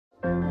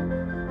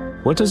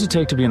What does it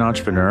take to be an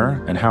entrepreneur,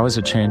 and how is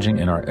it changing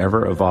in our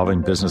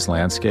ever-evolving business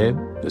landscape?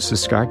 This is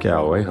Scott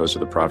Galloway, host of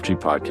the Prop G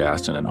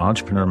podcast and an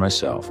entrepreneur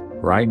myself.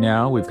 Right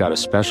now, we've got a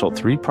special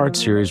 3-part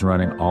series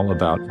running all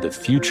about the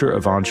future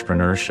of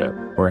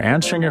entrepreneurship. We're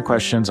answering your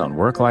questions on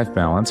work-life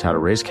balance, how to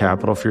raise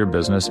capital for your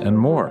business, and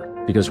more.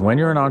 Because when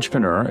you're an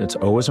entrepreneur, it's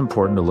always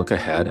important to look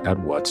ahead at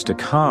what's to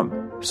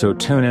come. So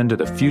tune in to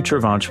the Future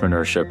of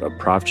Entrepreneurship, a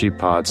Prop G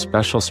Pod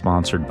special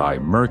sponsored by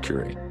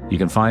Mercury. You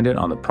can find it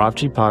on the Prop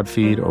G Pod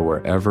feed or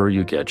wherever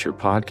you get your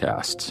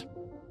podcasts.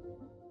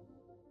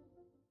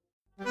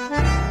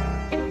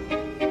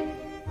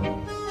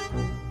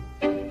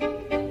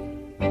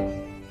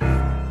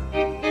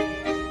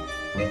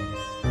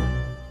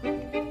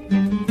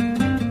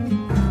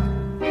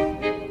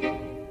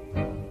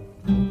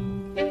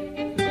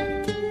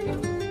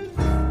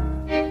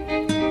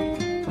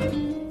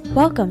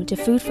 Welcome to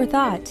Food for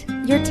Thought.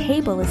 Your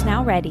table is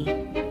now ready.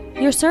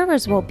 Your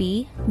servers will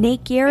be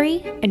Nate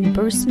Geary and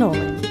Bruce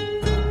Nolan.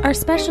 Our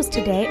specials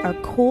today are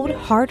cold,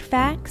 hard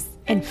facts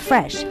and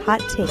fresh,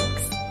 hot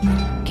takes.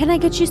 Can I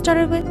get you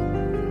started with...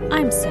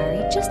 I'm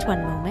sorry, just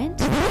one moment.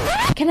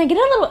 Can I get a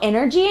little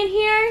energy in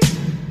here?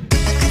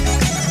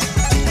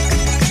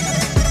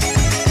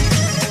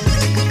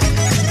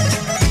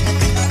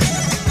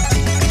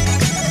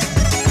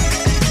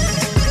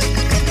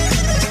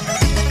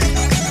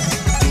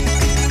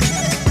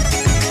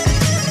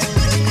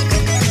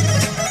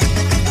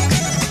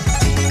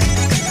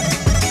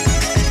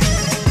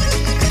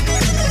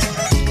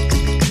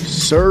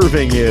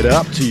 Serving it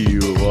up to you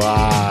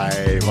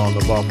live on the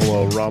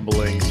Buffalo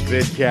Rumblings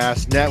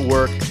Vidcast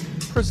Network,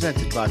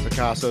 presented by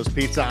Picasso's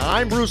Pizza.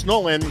 I'm Bruce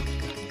Nolan,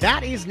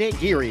 that is Nate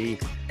Geary,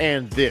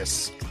 and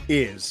this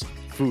is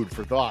Food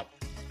for Thought,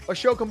 a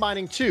show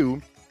combining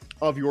 2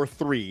 of your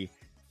 3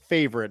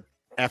 favorite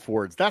F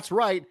words. That's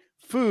right,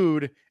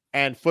 food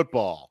and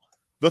football.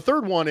 The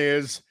third one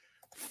is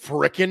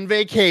frickin'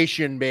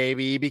 vacation,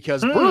 baby,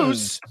 because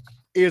Bruce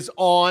is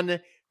on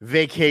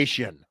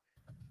vacation.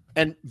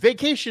 And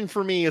vacation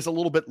for me is a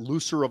little bit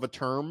looser of a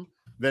term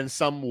than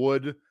some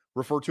would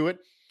refer to it.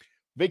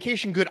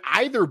 Vacation could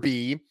either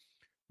be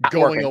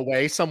going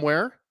away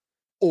somewhere,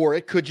 or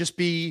it could just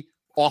be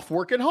off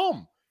work at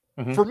home.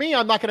 Mm-hmm. For me,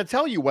 I'm not going to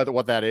tell you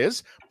what that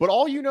is, but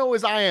all you know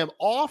is I am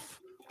off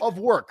of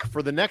work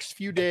for the next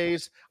few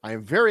days. I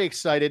am very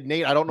excited.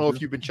 Nate, I don't know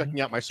if you've been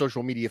checking out my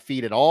social media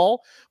feed at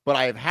all, but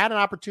I have had an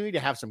opportunity to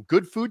have some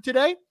good food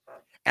today,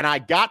 and I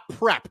got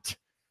prepped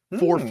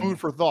for Food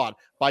for Thought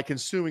by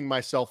consuming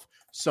myself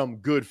some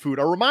good food.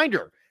 A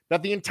reminder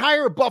that the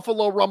entire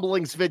Buffalo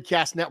Rumblings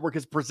Vidcast Network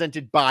is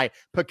presented by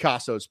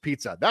Picasso's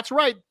Pizza. That's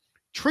right.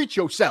 Treat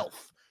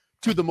yourself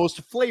to the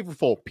most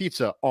flavorful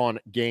pizza on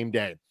game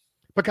day.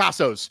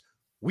 Picasso's,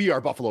 we are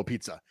Buffalo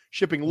Pizza.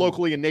 Shipping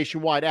locally and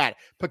nationwide at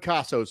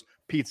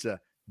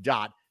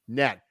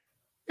picassospizza.net.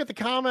 If the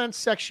comments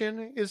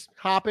section is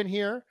hopping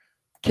here,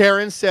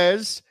 Karen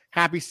says,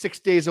 happy 6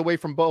 days away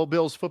from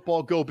Bills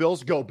football. Go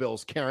Bills. Go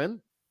Bills,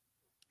 Karen.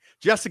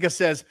 Jessica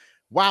says,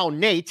 wow,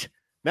 Nate,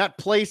 that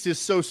place is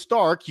so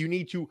stark. You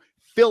need to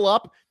fill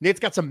up.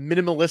 Nate's got some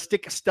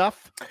minimalistic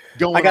stuff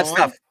going on.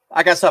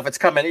 I got stuff. It's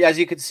coming. As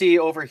you can see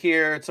over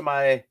here to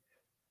my...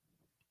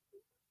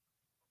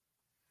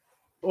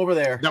 over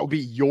there. That would be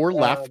your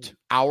left,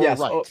 our right.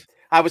 Oh,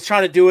 I was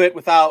trying to do it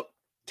without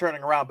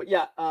turning around. But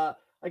yeah, I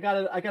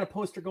got a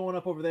poster going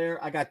up over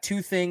there. I got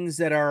 2 things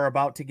that are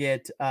about to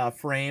get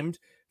framed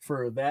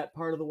for that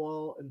part of the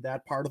wall and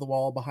that part of the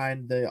wall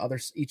behind the other,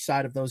 each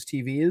side of those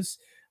TVs.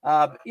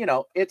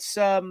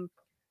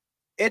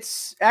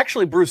 It's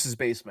actually Bruce's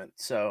basement.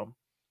 So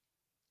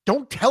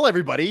don't tell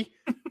everybody.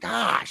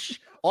 Gosh,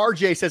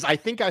 RJ says, I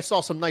think I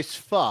saw some nice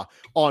pho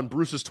on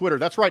Bruce's Twitter.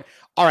 That's right.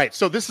 All right.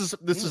 So this is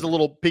a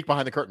little peek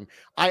behind the curtain.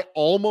 I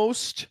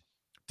almost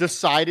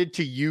decided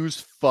to use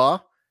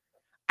pho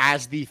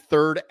as the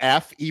third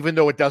F, even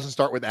though it doesn't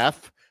start with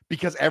F,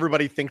 because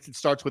everybody thinks it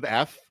starts with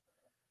F.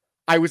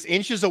 I was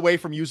inches away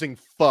from using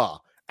pho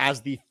as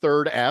the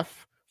third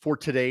F for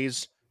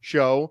today's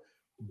show,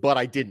 but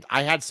I didn't.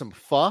 I had some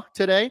pho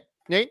today,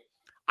 Nate.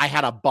 I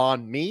had a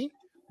banh mi.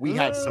 We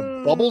had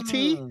some bubble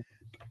tea.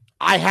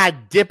 I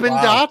had Dippin'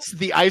 Dots,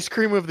 the ice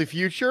cream of the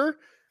future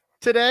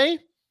today.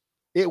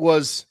 It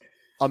was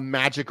a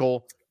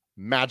magical,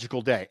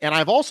 magical day. And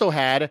I've also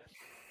had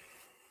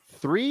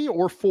 3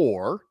 or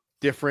 4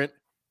 different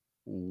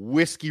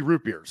whiskey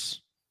root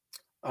beers.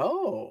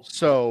 Oh.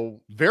 So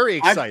very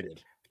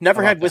excited.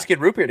 Never had whiskey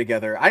and root beer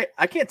together.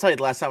 I can't tell you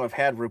the last time I've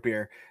had root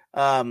beer.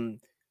 Can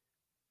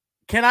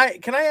I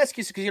ask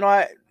you,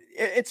 because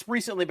it's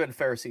recently been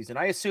fair season.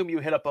 I assume you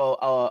hit up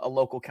a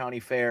local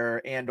county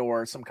fair and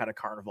or some kind of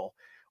carnival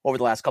over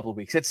the last couple of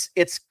weeks.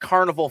 It's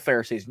carnival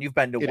fair season. You've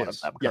been to one of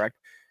them, correct?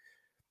 Yeah.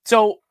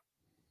 So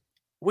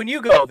when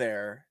you go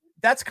there,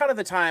 that's kind of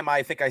the time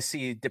I think I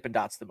see Dippin'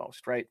 Dots the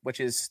most, right?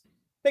 Which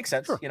makes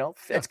sense. Sure.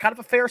 It's kind of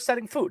a fair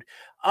setting food.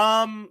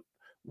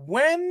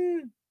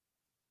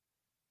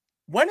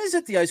 When is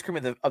it the ice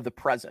cream of the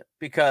present?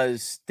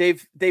 Because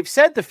they've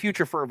said the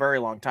future for a very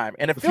long time,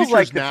 and it feels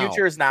like the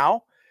future is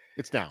now.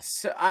 It's now.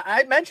 So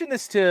I mentioned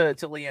this to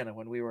Leanna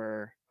when we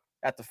were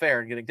at the fair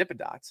and getting Dippin'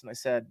 Dots, and I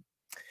said,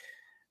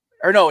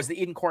 or no, it was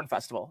the Eden Corn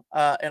Festival,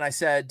 and I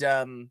said,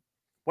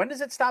 when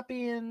does it stop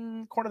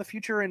being corn of the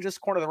future and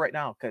just corn of the right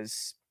now?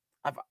 Because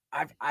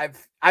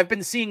I've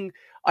been seeing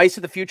ice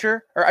of the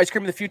future or ice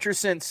cream of the future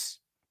since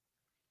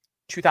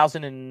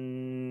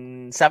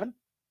 2007,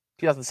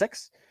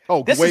 2006.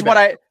 Oh, this is what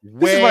I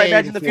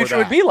imagine the future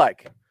would be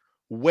like.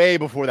 Way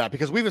before that,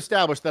 because we've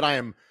established that I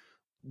am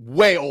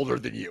way older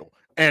than you.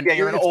 And yeah,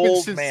 you're an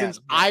old man. Since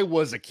I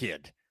was a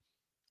kid,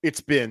 it's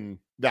been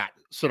that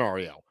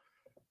scenario.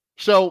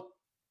 So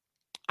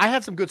I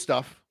had some good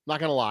stuff, not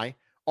going to lie.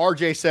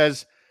 RJ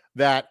says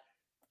that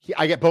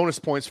I get bonus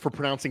points for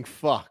pronouncing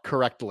pho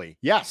correctly.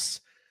 Yes.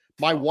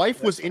 My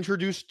wife was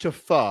introduced to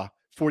pho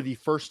for the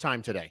first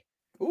time today.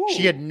 Ooh.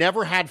 She had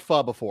never had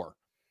pho before.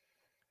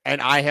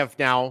 And I have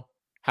now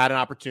had an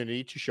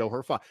opportunity to show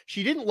her pho.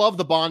 She didn't love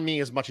the banh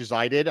mi as much as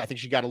I did. I think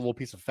she got a little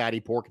piece of fatty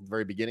pork at the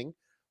very beginning.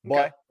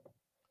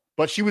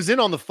 But she was in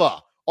on the pho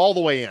all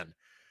the way in.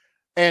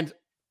 And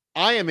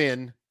I am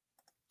in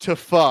to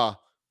pho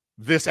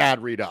this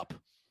ad read up.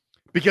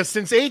 Because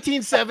since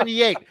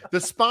 1878,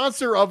 the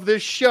sponsor of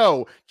this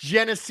show,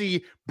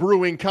 Genesee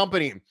Brewing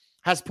Company,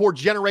 has poured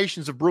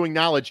generations of brewing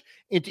knowledge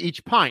into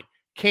each pint,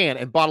 can,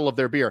 and bottle of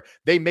their beer.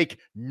 They make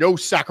no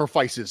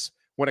sacrifices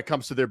when it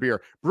comes to their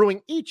beer,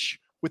 brewing each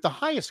with the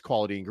highest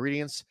quality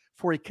ingredients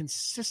for a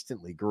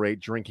consistently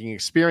great drinking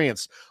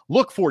experience.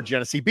 Look for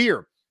Genesee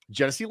Beer,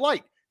 Genesee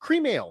Light,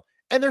 Cream Ale,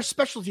 and their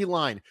specialty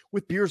line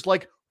with beers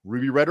like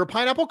Ruby Red or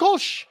Pineapple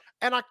Kolsch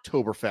and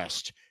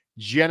Oktoberfest.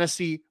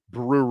 Genesee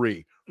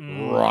Brewery,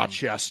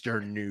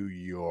 Rochester, New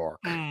York.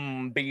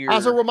 Beer.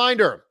 As a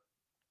reminder,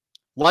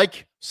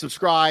 like,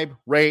 subscribe,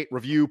 rate,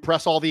 review,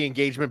 press all the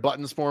engagement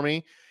buttons for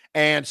me,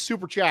 and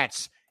super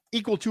chats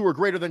equal to or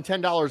greater than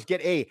 $10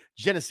 get a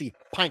Genesee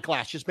pint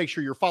glass. Just make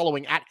sure you're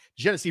following at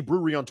Genesee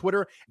Brewery on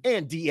Twitter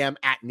and DM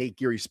at Nate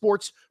Geary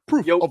Sports.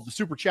 Proof of the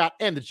super chat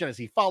and the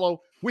Genesee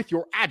follow with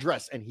your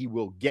address, and he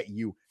will get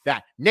you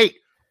that. Nate,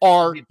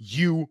 are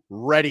you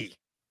ready?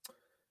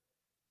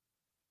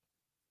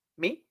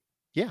 Me?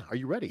 Yeah, are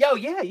you ready? Yeah.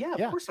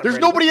 Of course There's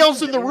nobody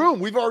else in the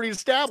room. We've already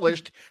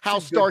established how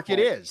Stark it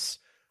is.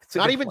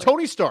 Not even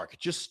Tony Stark,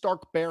 just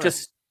Stark Baron.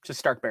 Just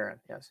Stark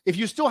Baron, yes. If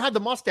you still had the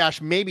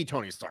mustache, maybe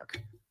Tony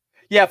Stark.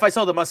 Yeah, if I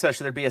saw the mustache,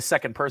 there'd be a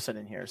second person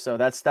in here. So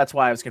that's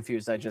why I was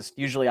confused.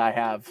 Usually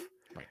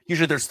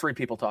there's three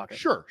people talking.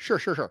 Sure.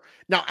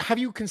 Now, have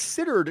you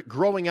considered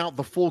growing out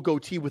the full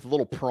goatee with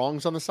little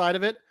prongs on the side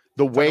of it?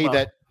 The way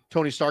that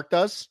Tony Stark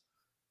does?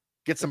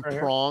 Get some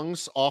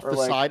prongs off the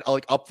side,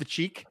 like up the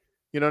cheek.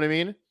 You know what I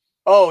mean?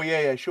 Oh,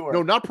 yeah, sure.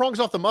 No, not prongs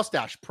off the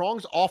mustache.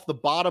 Prongs off the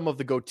bottom of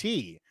the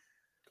goatee.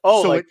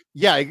 Oh, so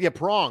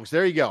prongs.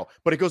 There you go.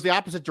 But it goes the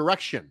opposite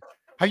direction.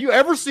 Have you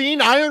ever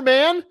seen Iron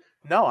Man?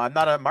 No, I'm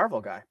not a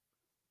Marvel guy.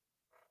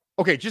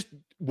 Okay, just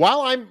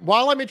while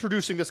I'm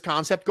introducing this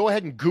concept, go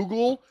ahead and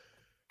Google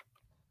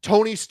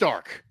Tony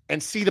Stark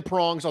and see the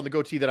prongs on the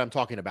goatee that I'm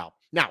talking about.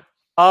 Now,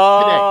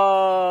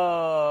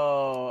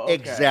 today.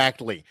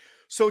 Exactly.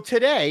 So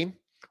today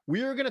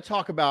we are going to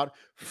talk about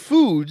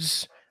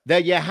foods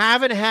that you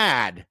haven't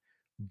had,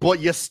 but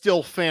you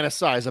still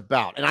fantasize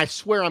about. And I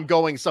swear I'm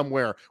going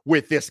somewhere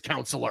with this,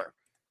 counselor.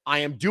 I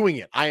am doing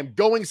it. I am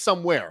going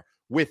somewhere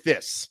with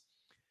this.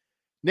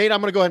 Nate,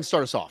 I'm going to go ahead and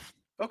start us off.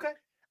 Okay.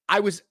 I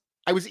was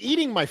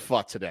eating my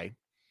pho today,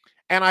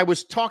 and I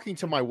was talking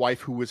to my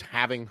wife who was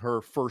having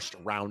her first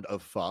round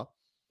of pho.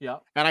 Yeah.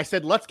 And I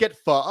said, let's get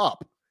pho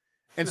up.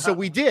 And so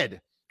we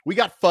did. We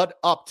got pho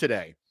up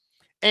today.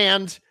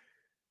 And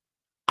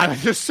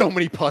there's so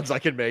many puns I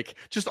can make.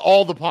 Just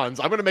all the puns.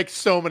 I'm going to make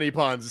so many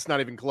puns. It's not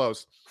even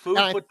close. Food,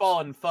 football,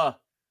 and pho.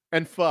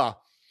 And pho.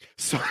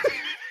 So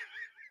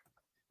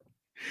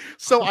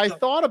I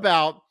thought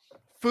about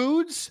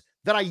foods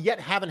that I yet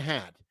haven't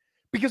had,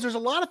 because there's a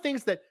lot of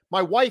things that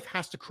my wife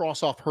has to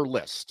cross off her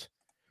list,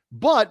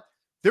 but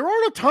there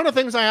aren't a ton of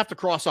things I have to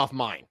cross off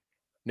mine,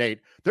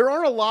 Nate. There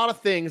aren't a lot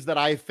of things that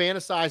I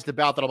fantasized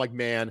about that I'm like,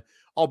 man,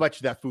 I'll bet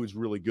you that food's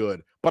really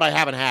good, but I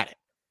haven't had it.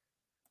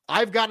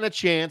 I've gotten a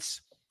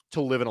chance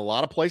to live in a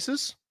lot of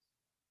places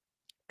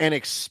and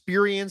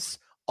experience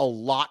a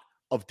lot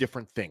of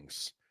different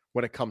things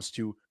when it comes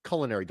to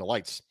culinary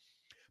delights.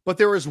 But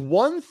there is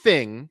one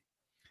thing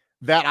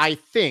that I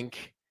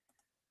think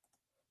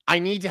I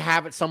need to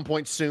have at some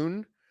point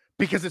soon,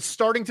 because it's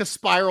starting to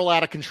spiral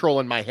out of control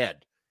in my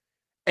head.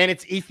 And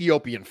it's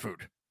Ethiopian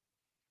food.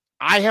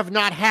 I have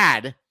not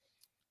had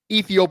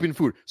Ethiopian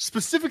food,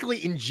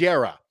 specifically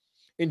injera.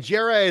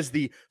 Injera is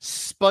the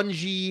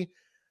spongy,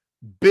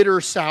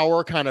 bitter,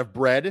 sour kind of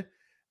bread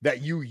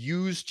that you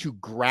use to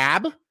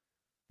grab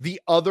the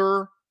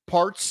other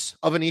parts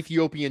of an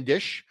Ethiopian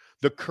dish,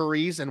 the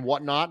curries and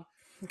whatnot.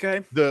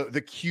 Okay.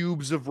 The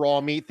cubes of raw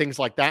meat, things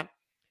like that.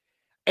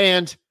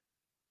 And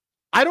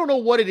I don't know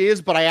what it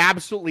is, but I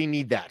absolutely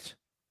need that.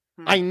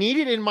 I need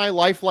it in my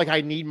life like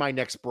I need my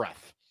next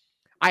breath.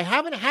 I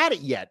haven't had it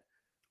yet,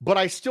 but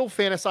I still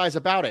fantasize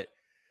about it.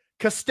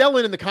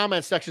 Castellan in the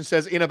comment section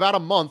says, in about a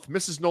month,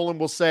 Mrs. Nolan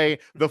will say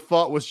the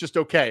pho was just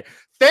okay.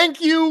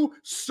 Thank you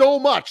so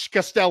much,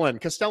 Castellan.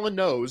 Castellan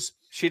knows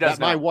She does that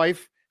my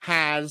wife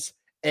has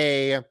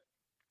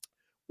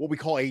what we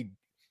call a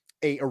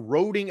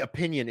eroding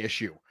opinion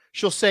issue.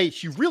 She'll say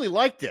she really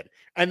liked it.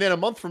 And then a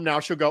month from now,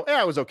 she'll go,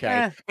 it was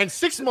okay. And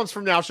 6 months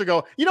from now, she'll go,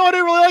 I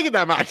didn't really like it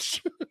that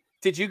much.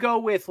 Did you go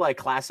with like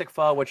classic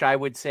pho, which I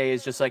would say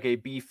is just like a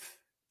beef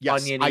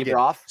oniony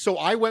broth? So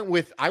I went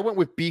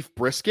with beef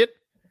brisket.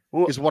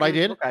 Is what I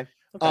did.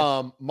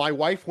 Okay. My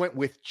wife went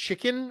with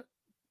chicken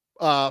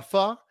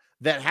pho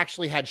that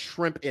actually had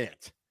shrimp in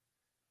it.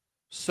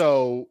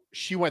 So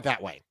she went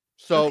that way.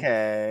 So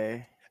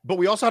okay. But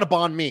we also had a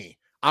banh mi.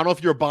 I don't know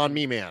if you're a banh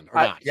mi man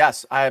or not.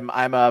 Yes, I'm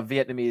a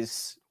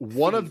Vietnamese.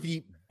 One of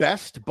the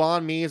best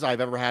banh mi's I've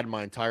ever had in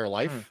my entire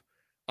life.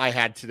 I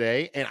had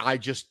today, and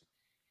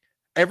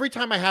every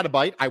time I had a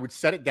bite, I would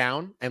set it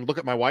down and look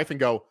at my wife and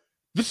go,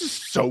 "This is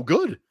so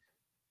good."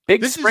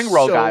 Big spring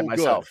roll guy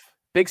myself.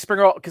 Big spring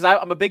roll, because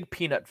I'm a big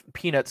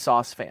peanut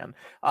sauce fan.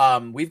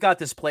 We've got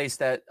this place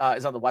that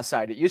is on the west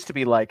side. It used to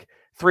be like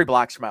 3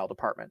 blocks from my old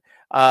apartment.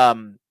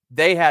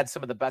 They had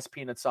some of the best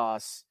peanut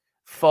sauce,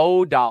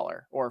 faux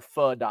dollar or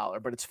pho dollar,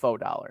 but it's faux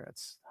dollar.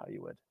 That's how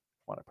you would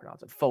want to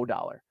pronounce it. Faux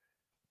dollar.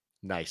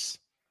 Nice.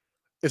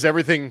 Is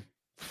everything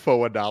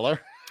faux $1?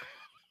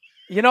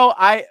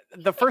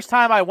 The first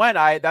time I went,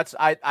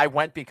 I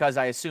went because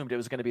I assumed it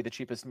was going to be the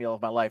cheapest meal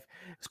of my life.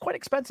 It's quite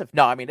expensive.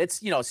 No, I mean, it's,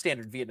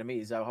 standard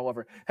Vietnamese.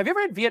 However, have you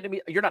ever had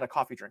Vietnamese? You're not a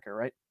coffee drinker,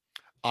 right?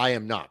 I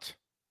am not.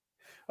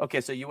 Okay.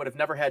 So you would have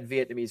never had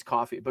Vietnamese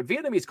coffee, but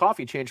Vietnamese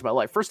coffee changed my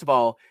life. First of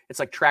all, it's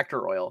like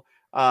tractor oil.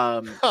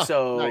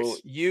 So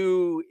nice.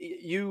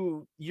 you're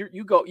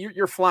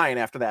flying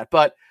after that.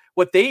 But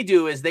what they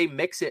do is they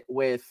mix it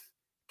with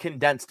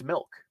condensed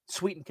milk,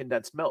 sweetened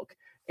condensed milk.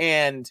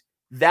 And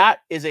that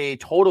is a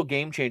total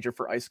game changer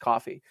for iced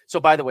coffee. So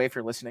by the way, if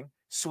you're listening,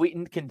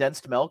 sweetened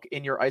condensed milk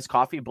in your iced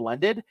coffee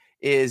blended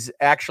is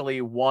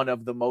actually one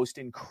of the most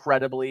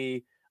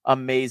incredibly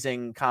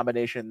amazing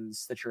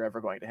combinations that you're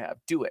ever going to have.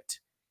 Do it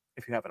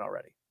if you haven't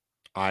already.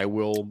 I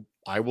will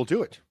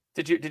do it.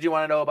 Did you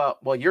want to know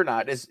about, well, you're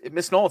not,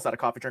 Miss Nolan's not a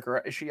coffee drinker,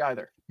 is she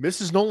either?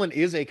 Mrs. Nolan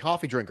is a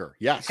coffee drinker.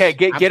 Yes. Okay.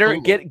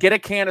 Get a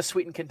can of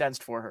sweetened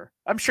condensed for her.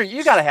 I'm sure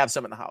you got to have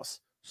some in the house.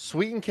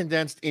 Sweetened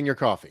condensed in your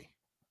coffee.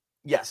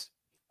 Yes.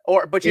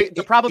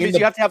 The problem is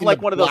you have to have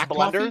like one of those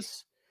blenders.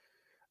 Coffee?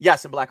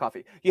 Yes, in black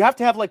coffee. You have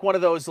to have like one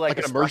of those like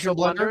an immersion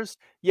blenders.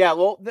 Yeah,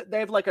 well, they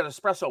have like an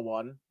espresso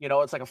one.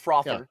 It's like a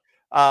frother.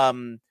 Yeah.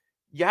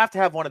 You have to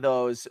have one of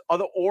those,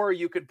 or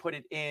you could put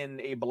it in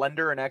a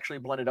blender and actually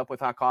blend it up with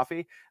hot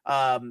coffee.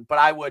 But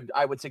I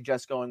would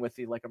suggest going with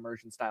the like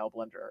immersion style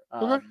blender.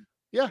 Okay.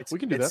 Yeah, we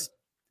can do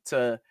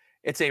that.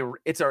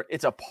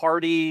 It's a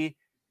party.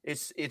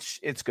 It's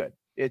good.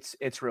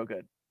 It's real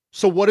good.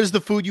 So what is the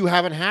food you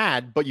haven't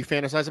had, but you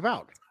fantasize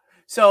about?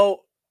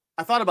 So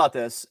I thought about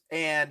this,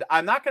 and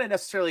I'm not going to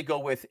necessarily go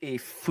with a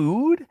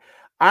food.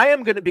 I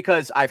am going to,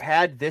 because I've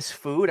had this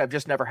food. I've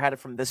just never had it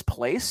from this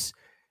place.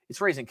 It's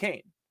Raising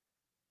Cane.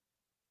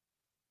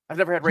 I've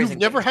never had Raising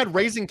Cane's. You've never had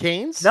Raising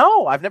Cane's?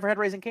 No, I've never had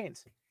Raising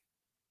Cane's.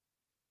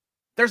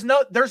 There's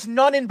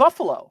none in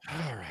Buffalo.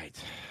 All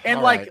right. And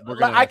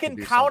I can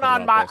count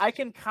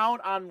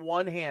on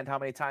one hand how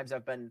many times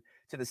I've been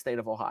to the state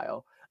of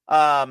Ohio.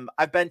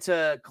 I've been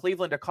to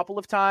Cleveland a couple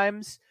of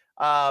times.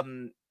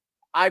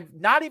 I've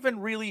not even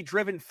really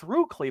driven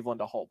through Cleveland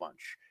a whole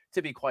bunch,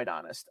 to be quite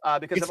honest,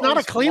 because it's not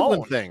a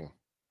Cleveland thing.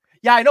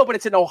 Yeah, I know, but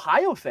it's an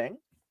Ohio thing.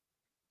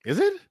 Is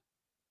it?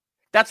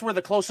 That's where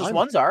the closest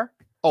ones are.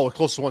 Oh, the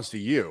closest ones to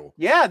you.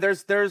 Yeah,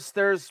 there's.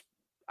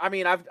 I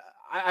mean, I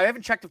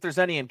haven't checked if there's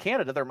any in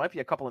Canada. There might be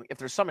a couple. If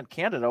there's some in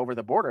Canada over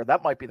the border,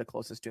 that might be the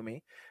closest to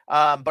me.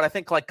 But I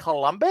think like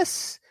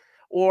Columbus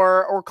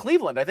or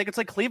Cleveland. I think it's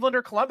like Cleveland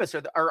or Columbus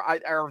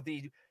are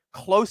the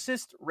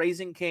closest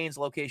Raising Cane's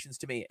locations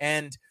to me.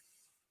 And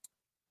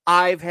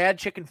I've had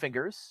chicken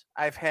fingers.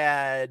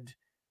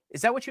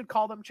 Is that what you'd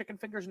call them? Chicken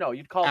fingers? No,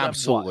 you'd call them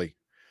absolutely.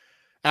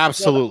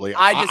 Absolutely.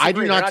 I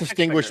do not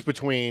distinguish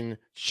between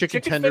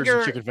chicken tenders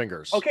and chicken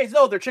fingers. Okay,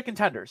 no, they're chicken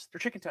tenders.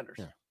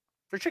 Yeah.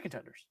 They're chicken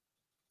tenders.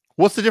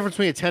 What's the difference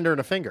between a tender and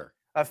a finger?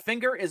 A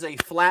finger is a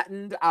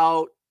flattened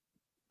out,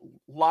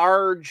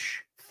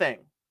 large thing.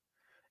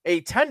 A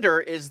tender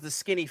is the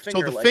skinny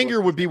finger. So the finger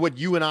would be what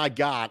you and I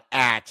got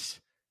at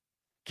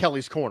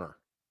Kelly's Corner.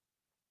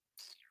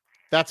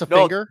 That's a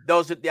finger?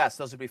 Those would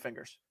be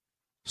fingers.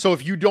 So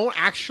if you don't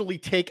actually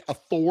take a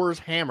Thor's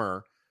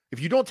hammer,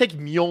 if you don't take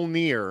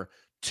Mjolnir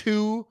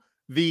to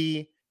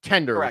the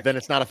tender, correct, then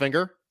it's not a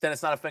finger? Then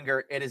it's not a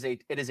finger. It is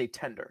a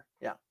tender.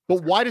 Yeah.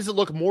 But why does it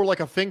look more like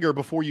a finger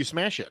before you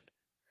smash it?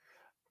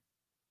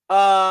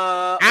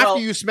 After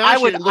you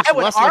smash it looks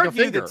less like a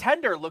finger. The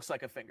tender looks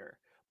like a finger.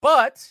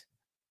 But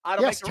I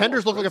don't make the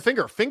tenders look like a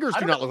finger. Fingers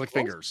do not look like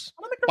fingers.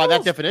 By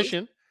that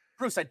definition.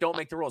 Bruce, I don't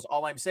make the rules.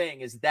 All I'm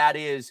saying is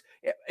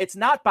it's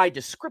not by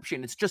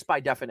description. It's just by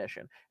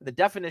definition. The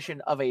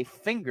definition of a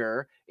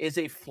finger is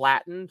a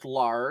flattened,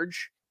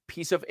 large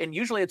piece of, and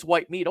usually it's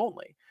white meat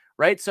only,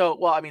 right? So,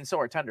 well, I mean, so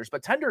are tenders,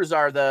 but tenders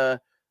are the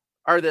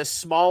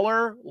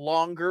smaller,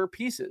 longer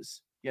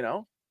pieces, you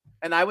know?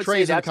 And I would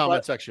Trey's say in the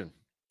comment section.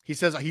 He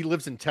says he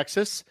lives in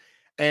Texas,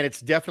 and it's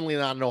definitely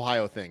not an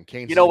Ohio thing.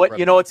 Cane's you know what?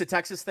 You know, it's a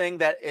Texas thing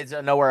that is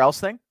a nowhere else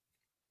thing.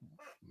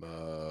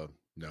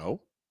 No.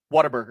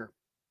 Whataburger.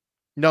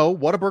 No,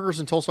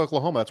 Whataburger's in Tulsa,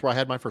 Oklahoma. That's where I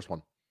had my first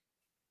one.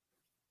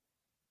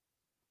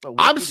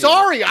 I'm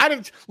sorry. I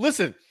didn't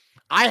listen.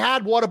 I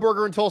had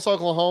Whataburger in Tulsa,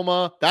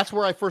 Oklahoma. That's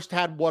where I first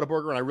had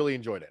Whataburger, and I really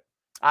enjoyed it.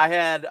 I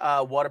had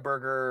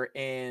Whataburger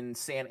in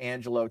San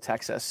Angelo,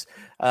 Texas.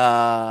 It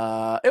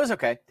was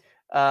okay.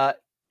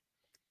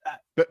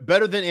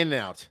 Better than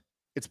In-N-Out.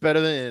 It's better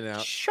than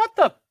In-N-Out.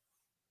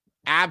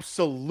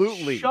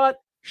 Absolutely.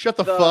 Shut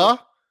the pho.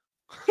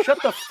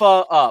 Shut the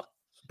pho up,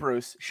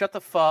 Bruce. Shut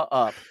the pho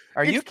up.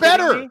 Are you kidding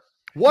better. me?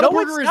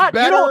 Whataburger is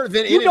better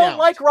than In-N-Out. You don't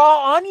like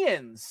raw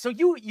onions, so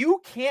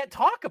you can't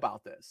talk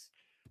about this.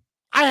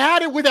 I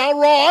had it without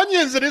raw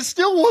onions, and it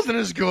still wasn't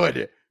as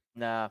good.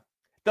 Nah.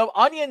 The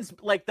onions,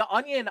 like the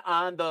onion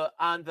on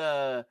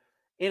the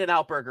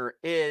In-N-Out burger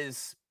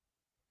is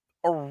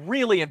a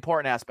really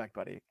important aspect,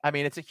 buddy. I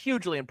mean, it's a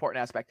hugely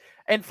important aspect.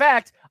 In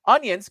fact,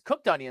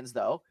 cooked onions,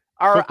 though,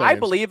 are, I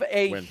believe,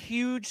 a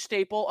huge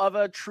staple of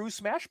a true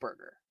smash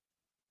burger.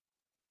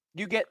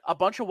 You get a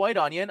bunch of white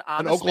onion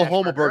on an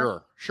Oklahoma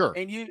burger, sure,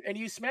 and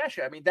you smash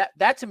it. I mean,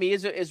 that to me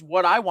is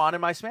what I want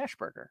in my smash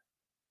burger.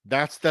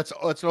 That's an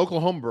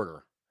Oklahoma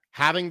burger.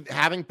 Having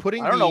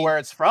putting. I don't know where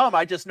it's from.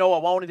 I just know I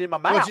want it in my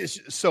mouth.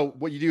 So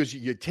what you do is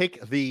you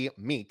take the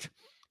meat,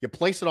 you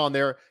place it on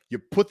there, you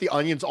put the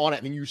onions on it,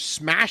 and then you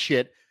smash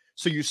it.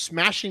 So you're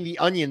smashing the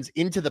onions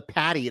into the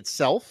patty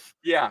itself.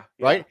 Yeah.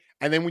 Right.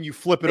 And then when you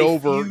flip it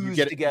over, you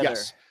get it together.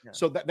 Yes. Yeah.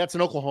 So that's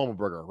an Oklahoma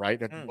burger, right?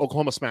 That's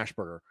Oklahoma smash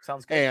burger.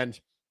 Sounds good. And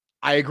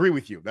I agree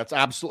with you. That's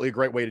absolutely a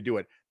great way to do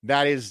it.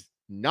 That is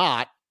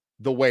not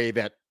the way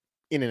that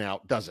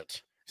In-N-Out does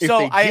it. If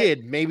they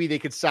did, maybe they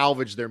could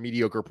salvage their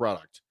mediocre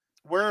product.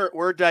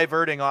 We're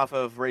diverting off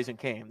of Raising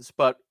Cane's,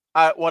 but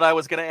what I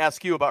was going to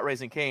ask you about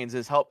Raising Cane's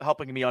is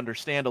helping me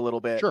understand a little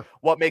bit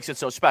what makes it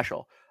so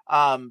special.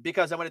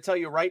 Because I'm going to tell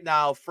you right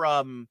now,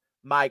 from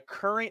my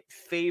current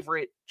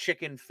favorite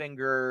chicken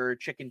finger,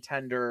 chicken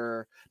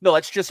tender. No,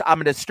 I'm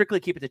going to strictly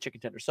keep it to chicken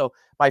tender. So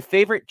my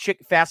favorite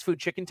fast food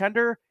chicken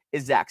tender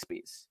is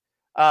Zaxby's.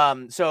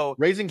 So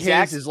Raising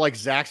Cane's is like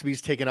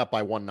Zaxby's taken up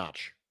by one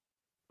notch.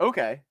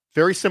 Okay.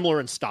 Very similar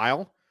in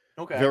style.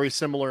 Okay. Very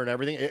similar in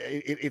everything.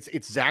 It's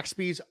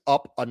Zaxby's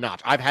up a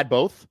notch. I've had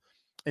both.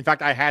 In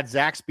fact, I had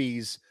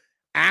Zaxby's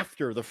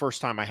after the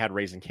first time I had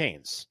Raising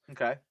Cane's.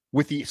 Okay.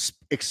 With the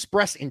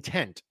express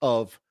intent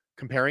of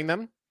comparing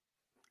them.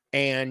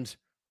 And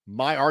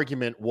my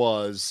argument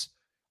was,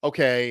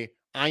 okay,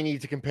 I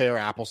need to compare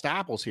apples to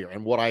apples here.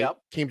 And what I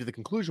came to the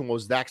conclusion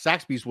was that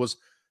Zaxby's was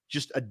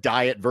just a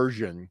diet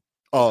version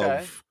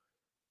of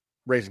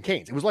Raising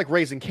Cane's. It was like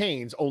Raising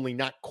Cane's, only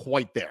not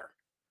quite there.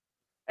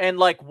 And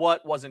like,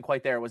 what wasn't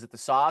quite there? Was it the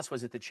sauce?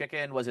 Was it the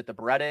chicken? Was it the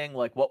breading?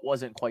 Like, what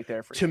wasn't quite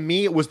there for you? To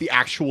me, it was the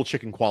actual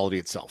chicken quality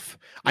itself.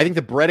 I think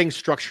the breading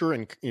structure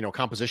and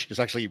composition is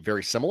actually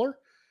very similar,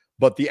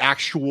 but the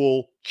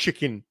actual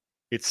chicken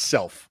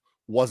itself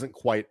wasn't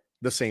quite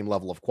the same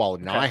level of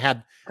quality. Now, I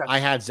had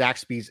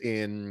Zaxby's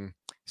in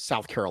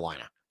South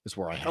Carolina. Is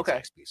where I had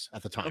Zaxby's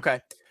at the time. Okay.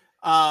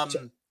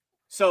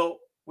 So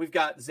we've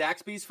got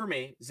Zaxby's for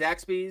me,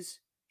 Zaxby's,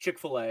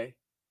 Chick-fil-A,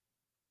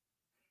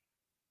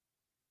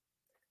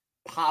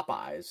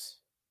 Popeyes,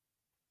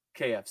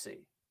 KFC.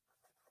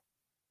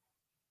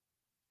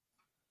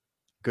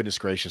 Goodness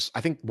gracious.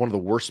 I think one of the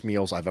worst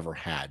meals I've ever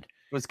had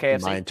was KFC.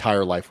 In my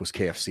entire life was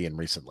KFC, and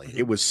recently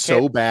it was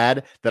so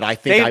bad that I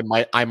think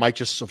I might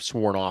just have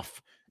sworn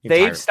off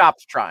entirely. They've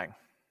stopped trying.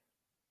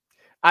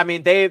 I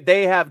mean,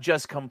 they have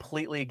just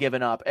completely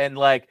given up, and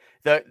like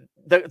the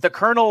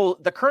colonel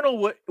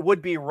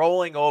would be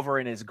rolling over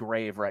in his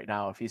grave right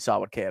now if he saw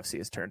what KFC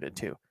has turned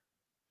into.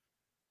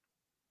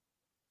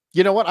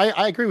 You know what?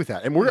 I agree with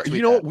that. And we're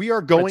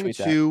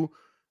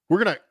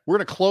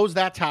gonna close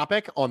that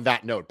topic on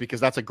that note, because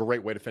that's a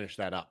great way to finish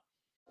that up.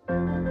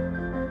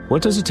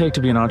 What does it take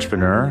to be an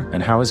entrepreneur,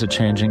 and how is it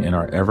changing in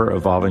our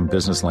ever-evolving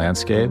business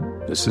landscape?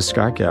 This is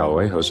Scott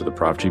Galloway, host of the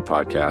Prop G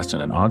podcast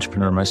and an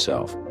entrepreneur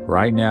myself.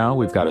 Right now,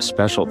 we've got a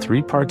special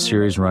 3-part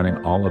series running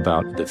all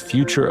about the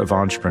future of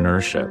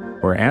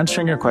entrepreneurship. We're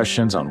answering your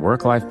questions on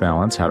work-life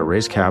balance, how to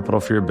raise capital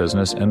for your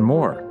business, and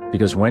more.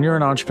 Because when you're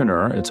an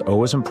entrepreneur, it's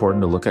always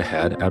important to look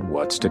ahead at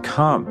what's to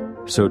come.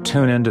 So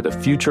tune in to the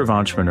Future of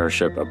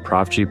Entrepreneurship, a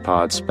Prop G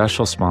Pod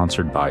special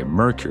sponsored by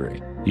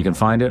Mercury. You can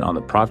find it on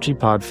the Prop G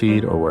Pod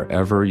feed or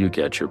wherever you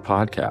get your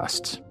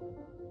podcasts.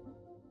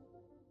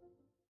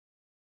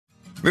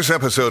 This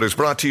episode is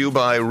brought to you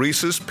by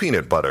Reese's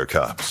Peanut Butter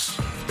Cups.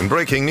 In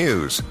breaking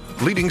news,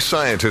 leading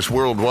scientists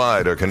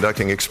worldwide are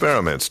conducting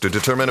experiments to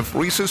determine if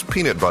Reese's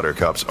Peanut Butter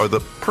Cups are the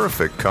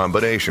perfect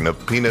combination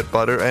of peanut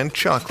butter and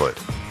chocolate.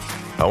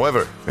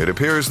 However, it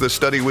appears the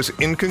study was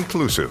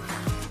inconclusive,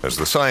 as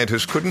the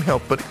scientists couldn't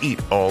help but eat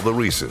all the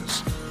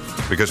Reese's.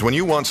 Because when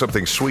you want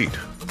something sweet,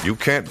 you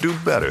can't do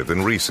better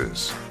than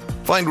Reese's.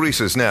 Find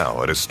Reese's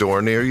now at a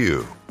store near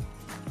you.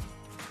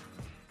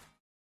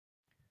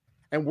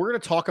 And we're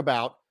going to talk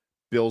about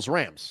Bills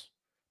Rams,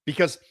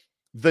 because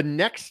the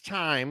next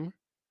time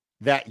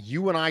that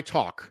you and I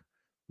talk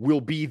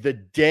will be the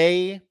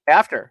day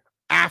After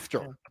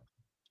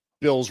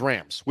Bills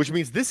Rams, which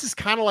means this is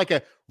kind of like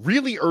a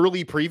really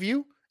early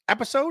preview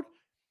episode.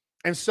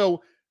 And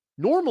so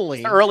normally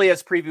It's the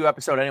earliest preview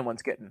episode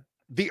anyone's getting.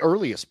 the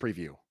earliest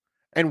preview.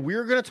 And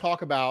we're going to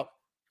talk about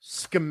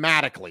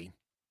schematically,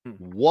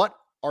 what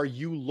are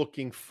you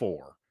looking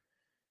for?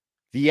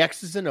 The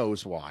X's and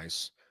O's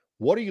wise.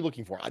 What are you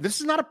looking for? This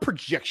is not a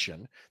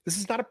projection. This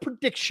is not a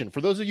prediction.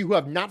 For those of you who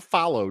have not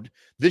followed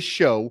this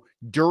show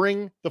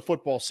during the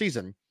football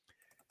season,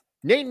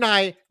 Nate and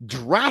I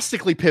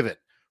drastically pivot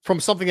from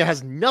something that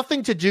has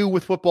nothing to do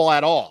with football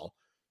at all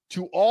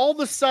to all of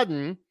a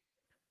sudden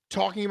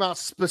talking about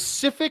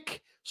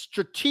specific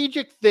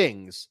strategic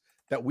things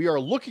that we are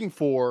looking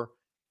for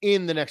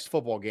in the next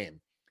football game.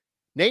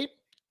 Nate,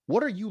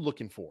 what are you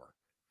looking for?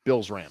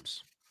 Bills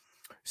Rams.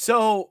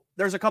 So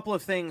there's a couple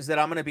of things that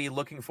I'm going to be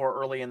looking for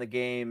early in the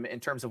game in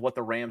terms of what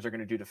the Rams are going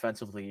to do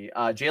defensively.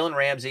 Jalen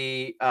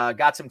Ramsey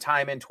got some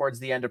time in towards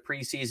the end of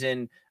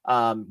preseason.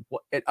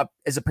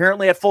 Is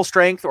apparently at full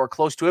strength or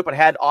close to it, but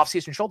had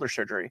off-season shoulder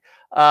surgery.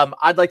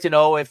 I'd like to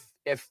know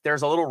if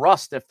there's a little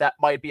rust, if that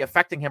might be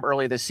affecting him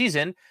early this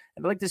season.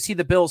 And I'd like to see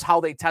the Bills,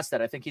 how they test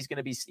that. I think he's going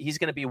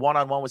to be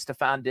one-on-one with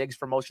Stephon Diggs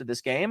for most of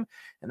this game.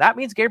 And that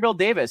means Gabriel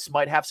Davis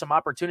might have some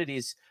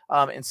opportunities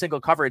in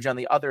single coverage on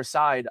the other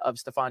side of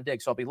Stephon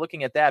Diggs. So I'll be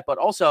looking at that. But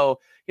also,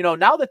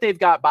 now that they've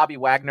got Bobby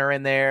Wagner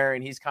in there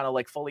and he's kind of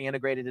like fully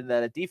integrated into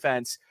that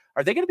defense,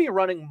 are they going to be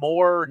running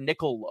more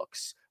nickel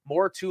looks,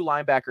 more two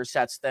linebacker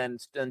sets than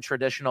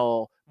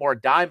traditional, more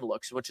dime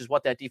looks, which is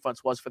what that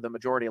defense was for the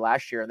majority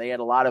last year. And they had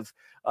a lot of,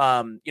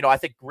 I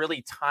think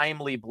really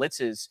timely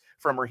blitzes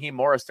from Raheem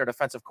Morris, their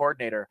defensive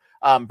coordinator,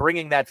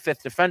 bringing that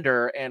fifth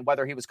defender, and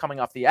whether he was coming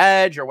off the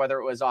edge or whether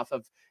it was off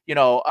of,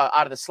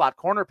 out of the slot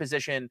corner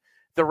position,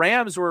 the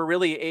Rams were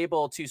really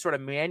able to sort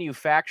of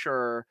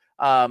manufacture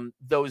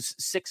those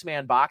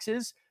 6-man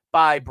boxes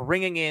by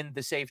bringing in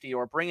the safety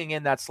or bringing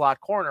in that slot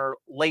corner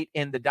late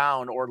in the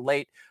down or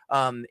late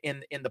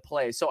in the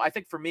play. So I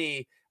think for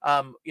me,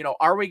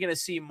 are we going to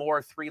see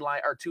more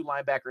two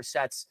linebacker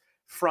sets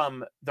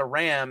from the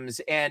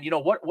Rams? And,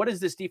 what does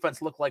this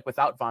defense look like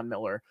without Von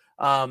Miller?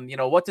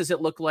 What does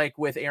it look like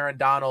with Aaron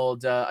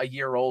Donald a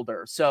year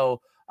older?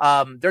 So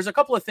there's a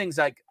couple of things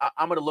I'm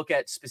going to look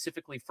at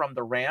specifically from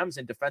the Rams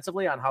and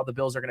defensively on how the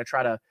Bills are going to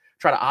try to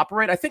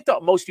operate. I think the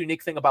most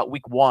unique thing about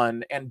week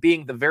 1 and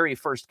being the very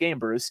first game,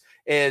 Bruce,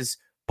 is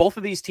both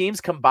of these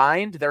teams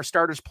combined, their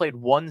starters played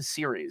one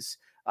series.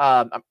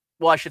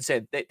 Well, I should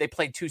say they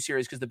played 2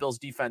 series because the Bills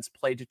defense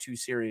played 2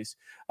 series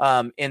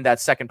in that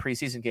second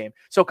preseason game.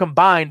 So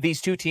combined, these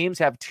two teams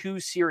have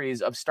 2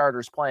 series of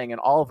starters playing, and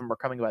all of them are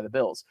coming by the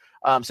Bills.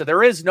 So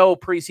there is no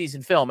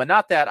preseason film. And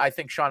not that I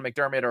think Sean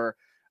McDermott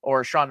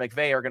or Sean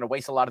McVay are going to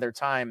waste a lot of their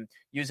time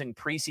using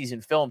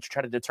preseason film to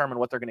try to determine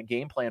what they're going to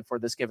game plan for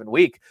this given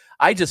week.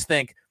 I just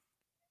think,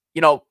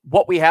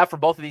 what we have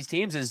from both of these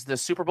teams is the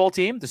Super Bowl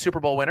team, the Super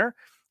Bowl winner,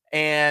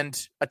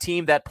 and a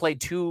team that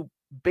played 2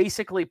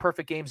 basically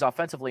perfect games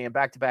offensively in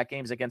back-to-back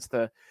games against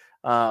the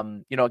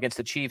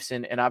Chiefs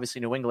and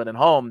obviously New England at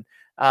home.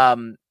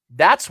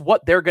 That's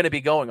what they're going to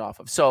be going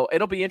off of. So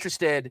it'll be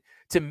interesting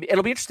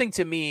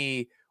to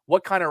me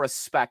what kind of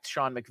respect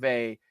Sean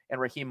McVay and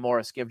Raheem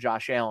Morris give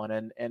Josh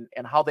Allen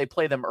and how they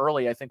play them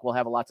early. I think we'll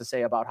have a lot to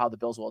say about how the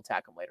Bills will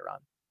attack them later on.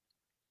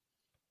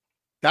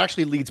 That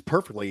actually leads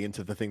perfectly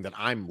into the thing that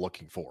I'm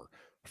looking for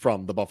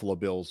from the Buffalo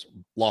Bills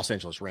Los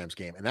Angeles Rams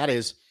game. And that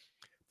is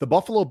the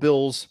Buffalo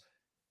Bills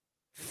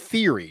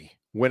theory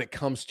when it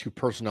comes to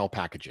personnel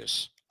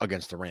packages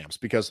against the Rams.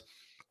 Because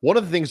one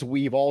of the things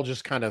we've all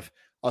just kind of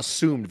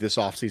assumed this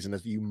offseason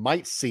is that you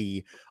might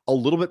see a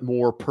little bit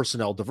more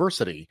personnel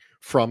diversity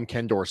from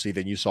Ken Dorsey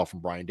than you saw from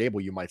Brian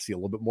Daboll. You might see a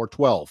little bit more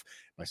 12,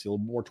 you might see a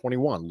little more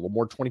 21, a little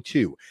more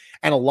 22.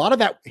 And a lot of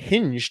that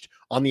hinged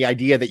on the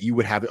idea that you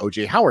would have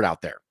OJ Howard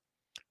out there.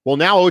 Well,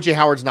 now OJ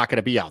Howard's not going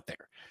to be out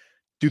there.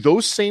 Do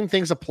those same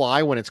things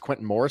apply when it's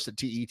Quentin Morris at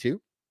TE2?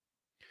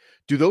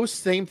 Do those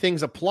same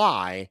things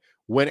apply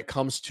when it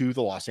comes to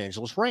the Los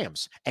Angeles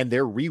Rams and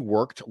their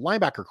reworked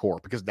linebacker core?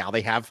 Because now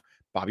they have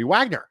Bobby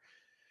Wagner.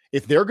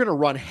 If they're going to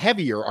run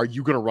heavier, are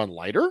you going to run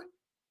lighter?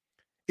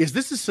 Is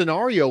this a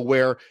scenario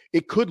where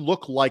it could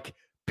look like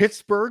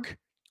Pittsburgh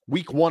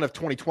week 1 of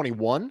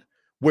 2021,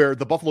 where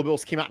the Buffalo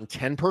Bills came out in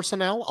 10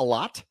 personnel a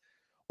lot?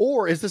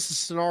 Or is this a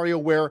scenario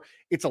where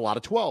it's a lot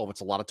of 12,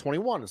 it's a lot of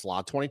 21, it's a lot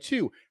of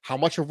 22? How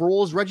much of a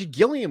role is Reggie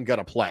Gilliam going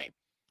to play?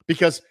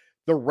 Because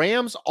the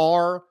Rams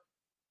are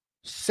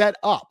set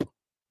up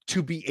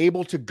to be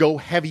able to go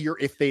heavier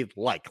if they'd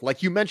like.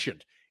 Like you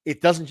mentioned,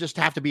 it doesn't just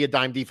have to be a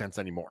dime defense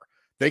anymore.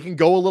 They can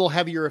go a little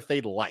heavier if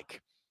they'd like.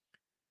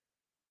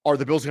 Are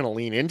the Bills going to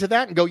lean into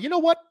that and go, you know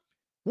what?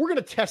 We're going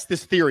to test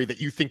this theory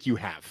that you think you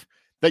have,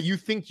 that you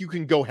think you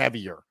can go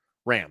heavier,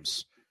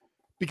 Rams,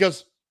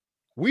 because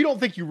we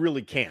don't think you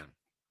really can.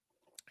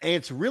 And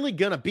it's really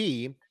going to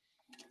be,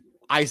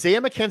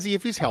 Isaiah McKenzie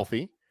if he's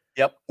healthy.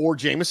 Yep. Or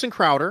Jamison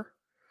Crowder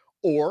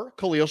or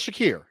Khalil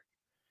Shakir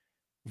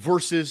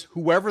versus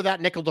whoever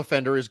that nickel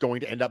defender is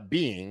going to end up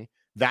being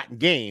that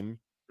game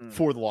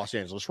for the Los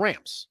Angeles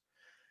Rams.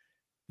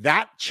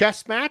 That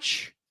chess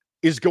match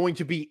is going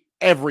to be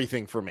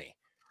everything for me.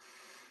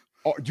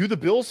 Do the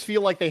Bills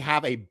feel like they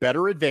have a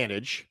better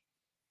advantage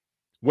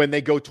when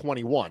they go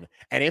 21?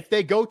 And if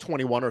they go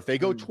 21 or if they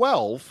go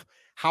 12,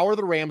 how are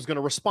the Rams going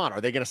to respond?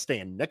 Are they going to stay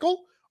in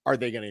nickel? Are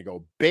they going to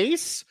go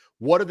base?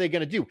 What are they going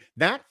to do?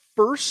 That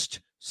first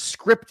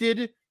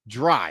scripted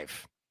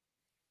drive.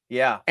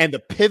 Yeah. And the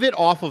pivot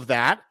off of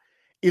that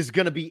is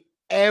going to be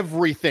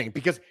everything,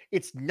 because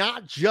it's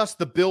not just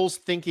the Bills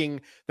thinking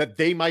that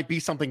they might be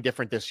something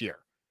different this year,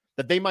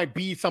 that they might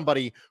be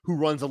somebody who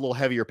runs a little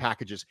heavier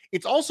packages.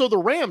 It's also the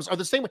Rams are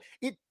the same way.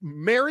 It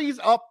marries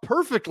up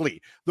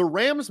perfectly. The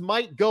Rams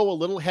might go a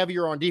little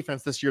heavier on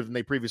defense this year than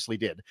they previously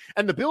did.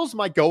 And the Bills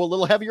might go a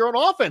little heavier on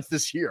offense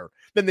this year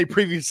than they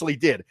previously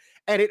did.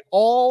 And it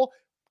all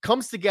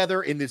comes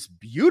together in this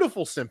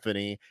beautiful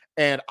symphony.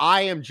 And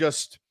I am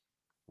just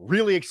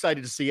really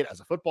excited to see it as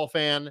a football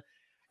fan.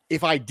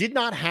 If I did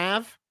not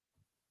have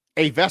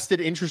a vested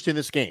interest in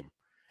this game,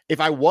 if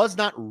I was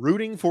not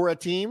rooting for a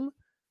team,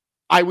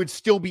 I would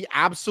still be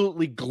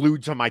absolutely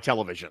glued to my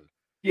television.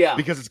 Yeah.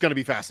 Because it's going to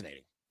be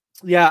fascinating.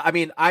 Yeah. I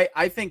mean,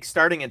 I think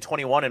starting in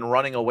 21 and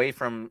running away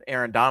from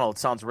Aaron Donald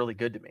sounds really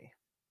good to me.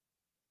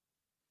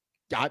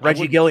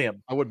 Reggie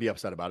Gilliam. I wouldn't be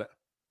upset about it.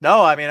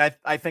 No, I mean,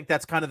 I think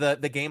that's kind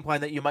of the game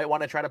plan that you might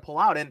want to try to pull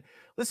out. And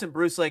listen,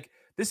 Bruce, like,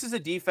 this is a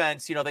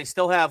defense, they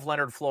still have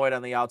Leonard Floyd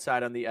on the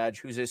outside on the edge,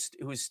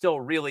 who's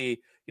still really,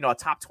 a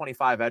top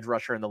 25 edge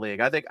rusher in the league.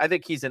 I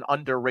think he's an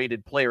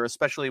underrated player,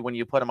 especially when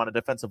you put him on a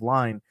defensive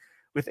line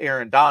with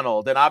Aaron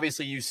Donald. And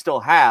obviously you still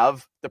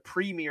have the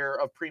premier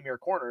of premier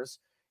corners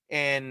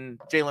in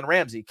Jalen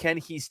Ramsey. Can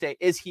he stay?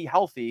 Is he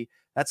healthy?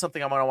 That's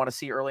something I'm going to want to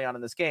see early on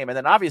in this game. And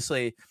then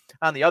obviously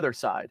on the other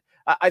side,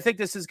 I think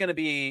this is going to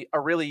be a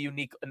really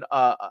unique,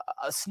 a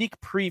sneak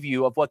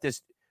preview of what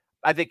this,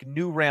 I think,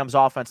 new Rams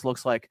offense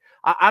looks like.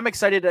 I'm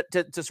excited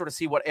to sort of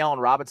see what Allen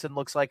Robinson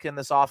looks like in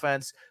this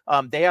offense.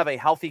 They have a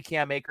healthy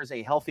Cam Akers,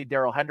 a healthy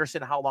Darrell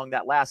Henderson. How long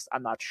that lasts,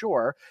 I'm not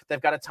sure.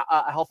 They've got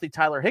a healthy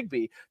Tyler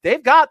Higbee.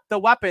 They've got the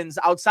weapons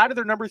outside of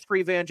their number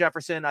 3, Van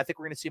Jefferson. I think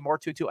we're going to see more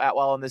Tutu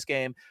Atwell in this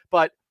game,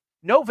 but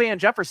no Van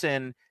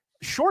Jefferson.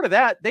 Short of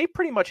that, they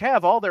pretty much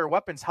have all their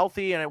weapons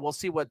healthy, and we'll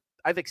see what.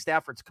 I think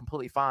Stafford's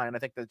completely fine. I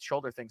think the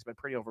shoulder thing's been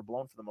pretty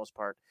overblown for the most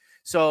part.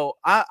 So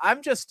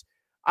I'm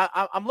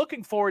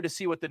looking forward to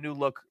see what the new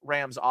look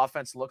Rams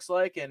offense looks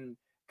like, and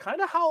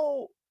kind of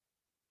how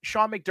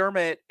Sean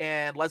McDermott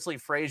and Leslie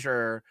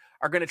Frazier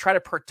are going to try to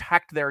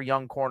protect their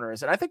young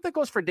corners. And I think that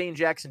goes for Dane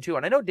Jackson too.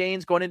 And I know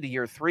Dane's going into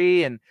year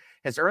 3 and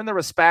has earned the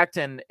respect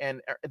and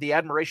the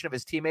admiration of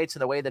his teammates in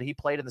the way that he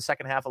played in the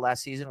second half of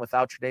last season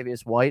without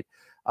Tre'Davious White.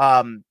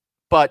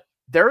 But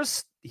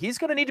he's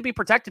going to need to be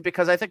protected,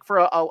 because I think for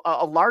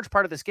a large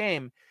part of this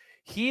game,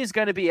 he's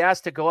going to be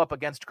asked to go up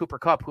against Cooper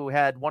Kupp, who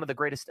had one of the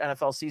greatest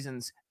NFL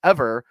seasons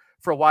ever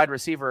for a wide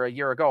receiver a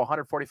year ago,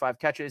 145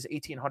 catches,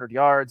 1,800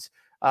 yards.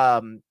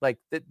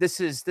 This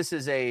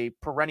is a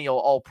perennial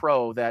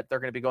all-pro that they're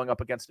going to be going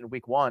up against in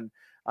week 1.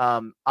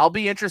 I'll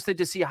be interested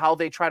to see how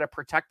they try to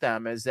protect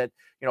them. Is it,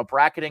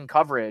 bracketing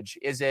coverage?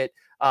 Is it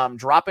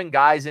dropping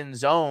guys in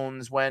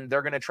zones when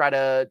they're going to try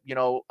to,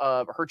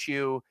 hurt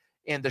you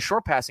in the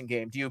short passing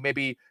game? Do you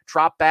maybe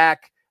drop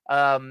back,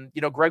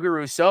 Gregory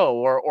Rousseau,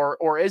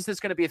 or is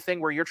this going to be a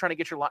thing where you're trying to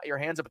get your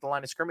hands up at the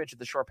line of scrimmage at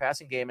the short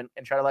passing game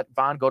and try to let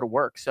Von go to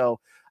work? So,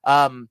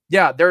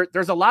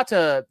 there's a lot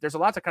to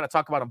kind of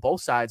talk about on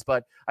both sides,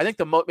 but I think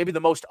maybe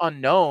the most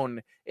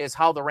unknown is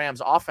how the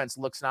Rams offense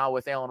looks now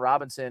with Allen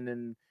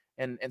Robinson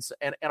and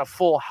a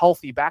full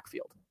healthy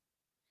backfield.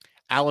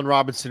 Allen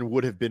Robinson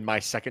would have been my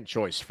second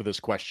choice for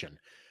this question,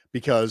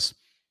 because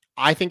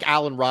I think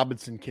Allen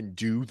Robinson can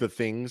do the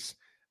things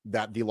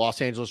that the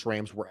Los Angeles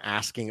Rams were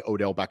asking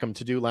Odell Beckham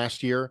to do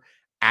last year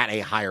at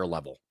a higher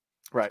level.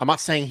 Right. I'm not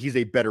saying he's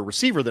a better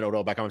receiver than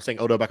Odell Beckham. I'm saying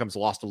Odell Beckham's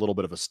lost a little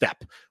bit of a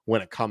step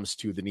when it comes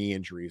to the knee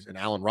injuries. And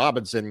Allen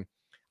Robinson,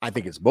 I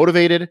think, is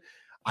motivated.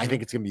 I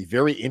think it's going to be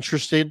very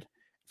interesting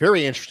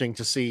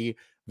to see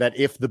that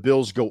if the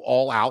Bills go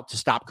all out to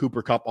stop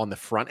Cooper Kupp on the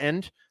front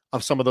end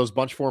of some of those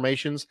bunch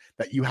formations,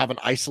 that you have an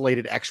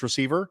isolated X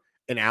receiver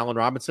in Allen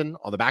Robinson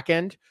on the back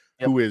end,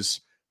 who is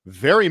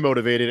very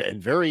motivated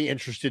and very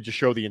interested to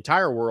show the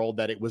entire world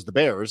that it was the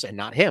Bears and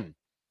not him.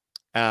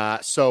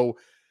 So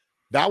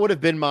that would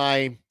have been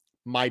my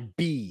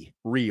B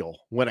reel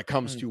when it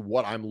comes to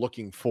what I'm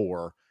looking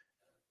for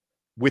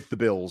with the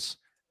Bills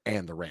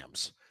and the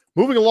Rams.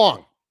 Moving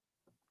along,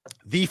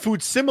 the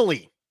food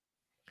simile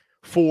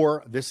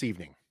for this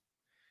evening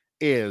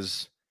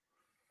is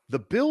the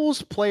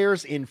Bills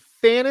players in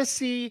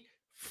fantasy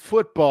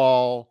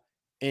football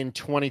in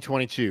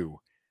 2022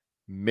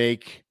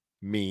 make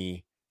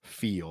me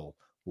feel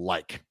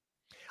like.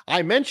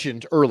 I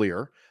mentioned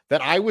earlier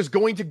that I was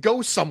going to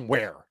go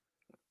somewhere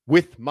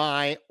with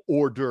my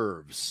hors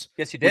d'oeuvres.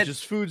 Yes, you did. Which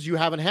is foods you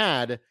haven't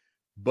had,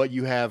 but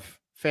you have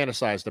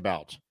fantasized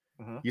about.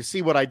 You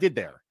see what I did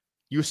there?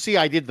 You see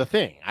I did the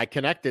thing. I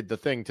connected the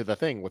thing to the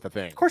thing with the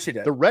thing. Of course you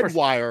did. The red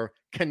wire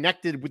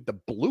connected with the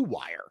blue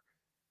wire.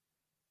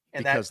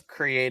 And that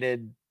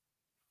created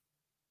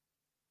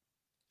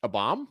a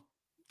bomb?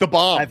 The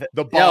bomb.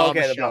 The bomb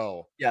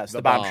show. Yes,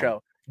 the bomb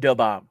show. The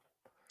bomb.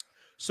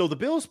 So the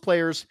Bills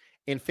players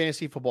in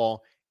fantasy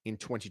football in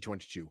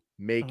 2022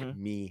 make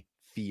me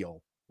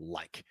feel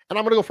like, and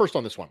I'm going to go first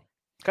on this one.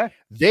 Okay.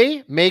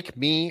 They make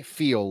me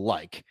feel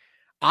like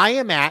I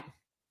am at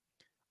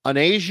an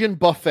Asian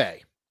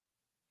buffet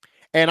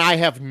and I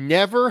have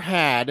never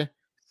had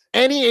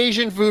any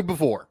Asian food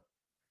before.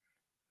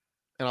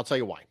 And I'll tell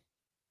you why.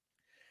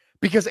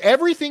 Because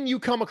everything you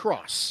come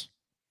across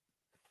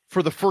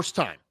for the first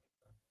time,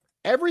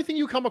 everything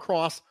you come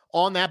across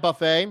on that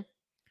buffet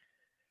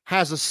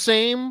has the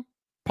same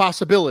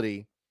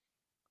possibility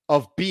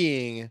of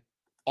being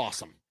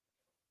awesome.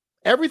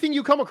 Everything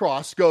you come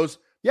across goes,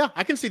 yeah,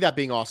 I can see that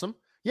being awesome.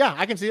 Yeah,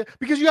 I can see it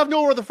because you have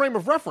no other frame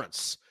of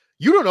reference.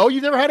 You don't know.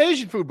 You've never had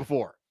Asian food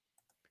before.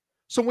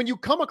 So when you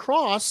come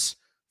across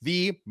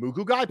the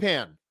Mugu Gai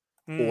Pan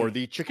or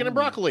the chicken and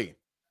broccoli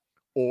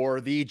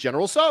or the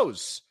General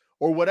Tso's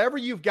or whatever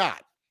you've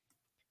got,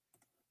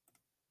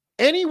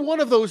 any one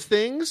of those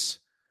things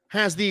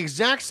has the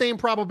exact same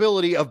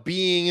probability of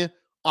being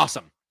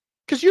awesome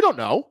because you don't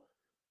know.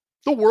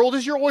 The world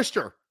is your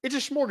oyster. It's a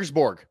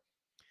smorgasbord.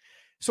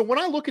 So when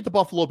I look at the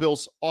Buffalo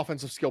Bills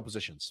offensive skill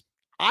positions,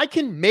 I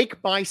can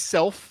make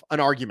myself an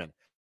argument.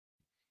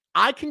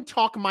 I can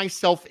talk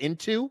myself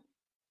into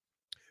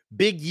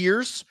big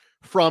years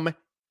from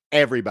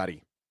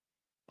everybody.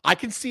 I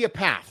can see a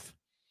path.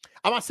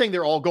 I'm not saying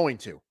they're all going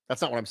to.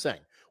 That's not what I'm saying.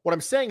 What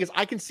I'm saying is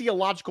I can see a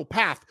logical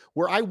path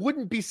where I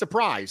wouldn't be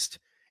surprised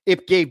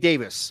if Gabe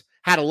Davis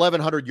had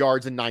 1,100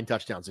 yards and 9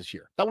 touchdowns this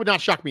year. That would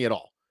not shock me at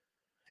all.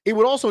 It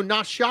would also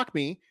not shock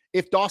me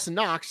if Dawson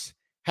Knox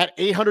had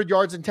 800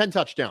 yards and 10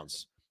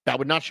 touchdowns. That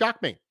would not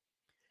shock me.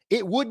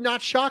 It would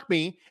not shock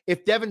me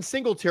if Devin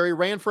Singletary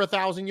ran for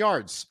 1,000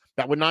 yards.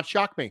 That would not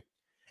shock me.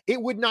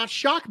 It would not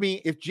shock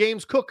me if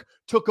James Cook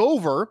took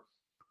over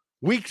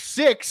week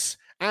 6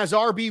 as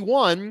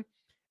RB1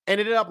 and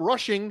ended up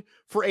rushing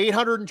for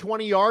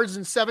 820 yards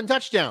and 7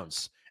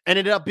 touchdowns and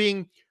ended up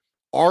being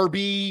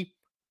RB15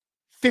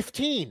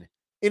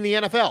 in the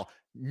NFL.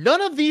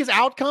 None of these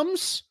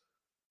outcomes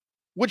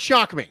would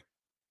shock me.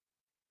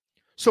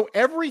 So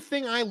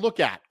everything I look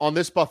at on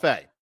this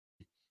buffet,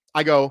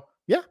 I go,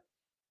 yeah,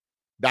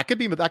 that could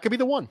be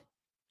the one.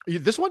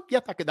 This one, yeah,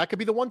 that could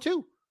be the one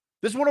too.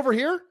 This one over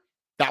here,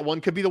 that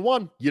one could be the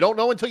one. You don't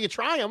know until you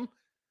try them.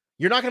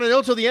 You're not going to know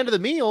until the end of the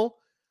meal.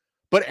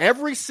 But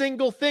every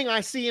single thing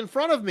I see in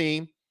front of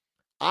me,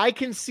 I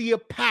can see a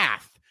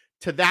path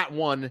to that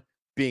one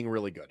being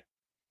really good.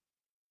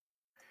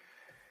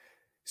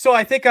 So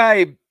I think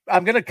I'm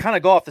going to kind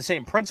of go off the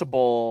same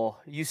principle.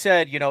 You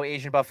said,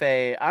 Asian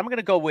buffet. I'm going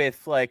to go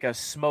with like a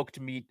smoked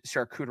meat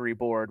charcuterie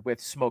board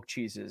with smoked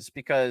cheeses,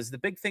 because the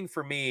big thing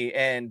for me,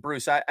 and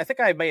Bruce, I think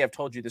I may have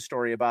told you the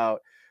story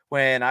about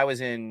when I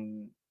was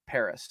in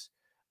Paris.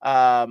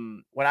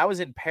 When I was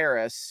in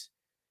Paris,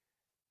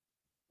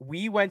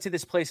 we went to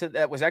this place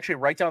that was actually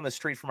right down the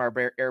street from our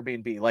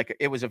Airbnb. Like,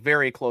 it was a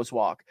very close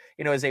walk.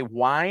 It was a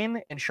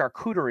wine and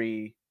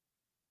charcuterie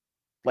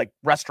like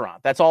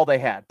restaurant. That's all they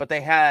had. But they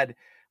had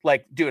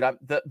like, dude,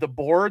 the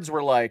boards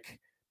were like,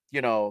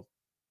 10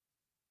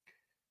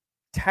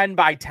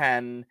 by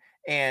 10,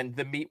 and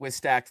the meat was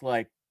stacked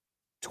like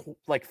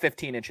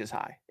 15 inches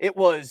high. It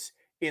was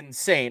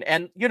insane.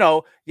 And,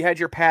 you had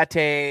your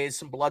pâtés,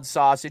 some blood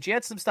sausage. You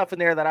had some stuff in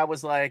there that I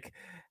was like,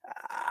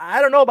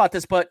 I don't know about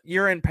this, but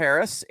you're in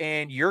Paris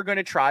and you're going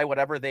to try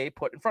whatever they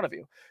put in front of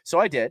you. So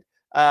I did.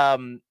 A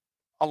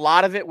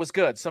lot of it was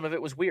good. Some of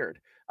it was weird.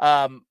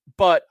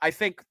 But I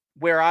think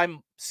where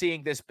I'm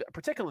seeing this,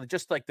 particularly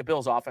just like the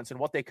Bills offense and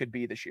what they could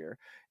be this year,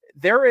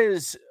 there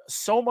is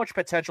so much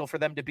potential for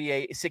them to be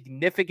a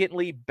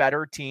significantly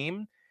better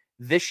team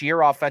this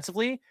year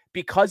offensively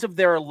because of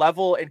their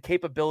level and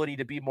capability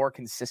to be more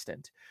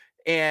consistent.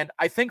 And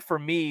I think for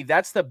me,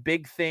 that's the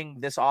big thing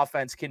this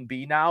offense can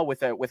be now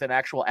with an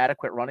actual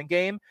adequate running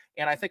game.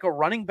 And I think a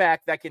running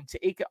back that can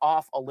take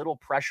off a little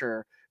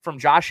pressure from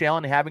Josh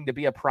Allen having to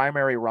be a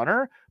primary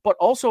runner, but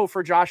also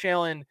for Josh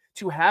Allen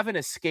to have an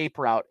escape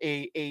route,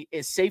 a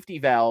safety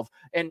valve.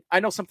 And I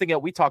know something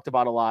that we talked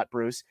about a lot,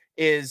 Bruce,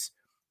 is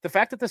the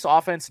fact that this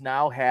offense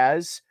now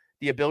has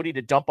the ability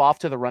to dump off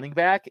to the running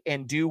back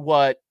and do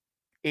what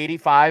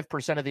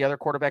 85% of the other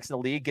quarterbacks in the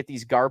league get,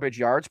 these garbage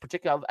yards,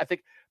 particularly, I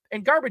think.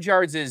 And garbage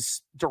yards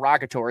is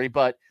derogatory,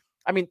 but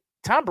I mean,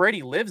 Tom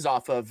Brady lives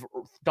off of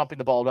dumping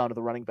the ball down to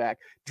the running back.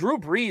 Drew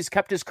Brees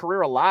kept his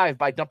career alive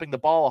by dumping the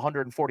ball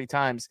 140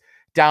 times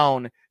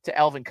down to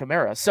Alvin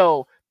Kamara.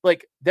 So,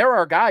 like, there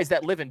are guys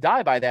that live and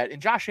die by that. And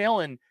Josh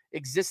Allen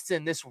exists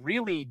in this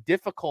really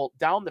difficult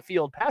down the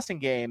field passing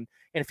game.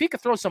 And if he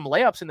could throw some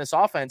layups in this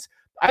offense,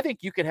 I think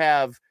you could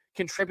have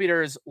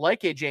contributors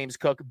like a James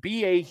Cook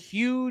be a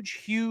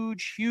huge,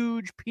 huge,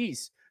 huge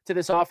piece to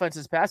this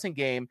offense's passing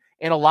game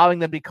and allowing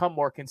them to become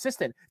more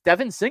consistent.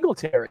 Devin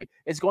Singletary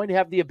is going to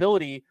have the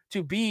ability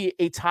to be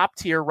a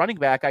top-tier running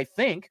back, I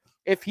think,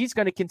 if he's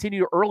going to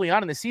continue early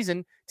on in the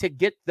season to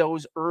get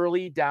those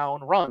early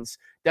down runs.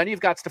 Then you've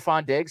got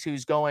Stephon Diggs,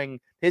 who's going,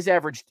 his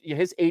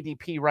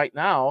ADP right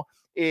now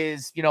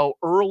is,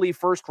 early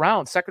first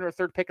round, second or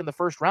third pick in the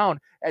first round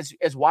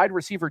as wide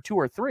receiver 2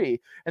 or 3.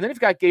 And then you've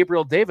got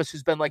Gabriel Davis,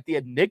 who's been like the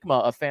enigma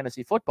of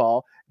fantasy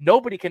football.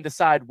 Nobody can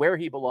decide where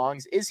he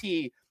belongs. Is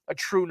he a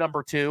true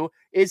number 2?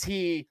 Is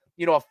he,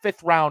 a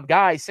 5th round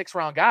guy, 6th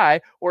round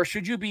guy? Or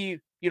should you be,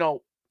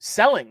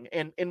 selling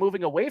and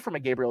moving away from a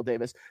Gabriel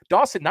Davis?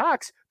 Dawson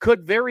Knox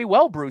could very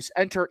well, Bruce,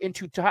 enter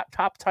into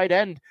top tight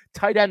end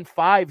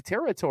 5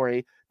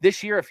 territory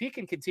this year if he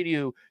can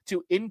continue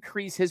to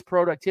increase his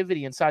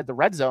productivity inside the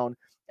red zone.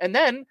 And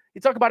then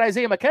you talk about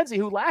Isaiah McKenzie,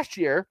 who last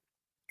year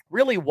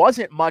really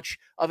wasn't much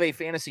of a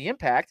fantasy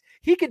impact.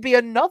 He could be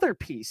another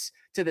piece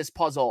to this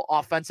puzzle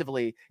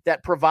offensively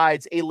that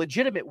provides a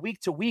legitimate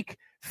week-to-week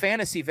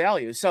fantasy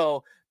value.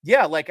 So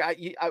yeah, like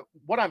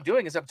what I'm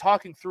doing is I'm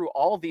talking through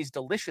all of these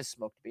delicious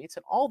smoked meats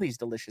and all these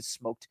delicious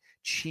smoked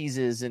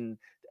cheeses, and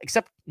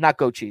except not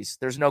goat cheese.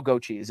 There's no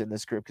goat cheese in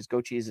this group because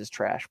goat cheese is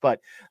trash.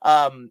 But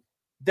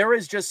there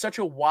is just such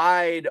a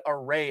wide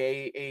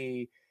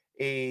array,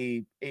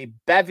 a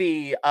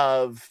bevy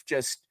of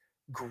just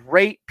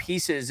great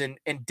pieces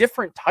and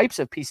different types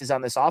of pieces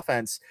on this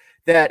offense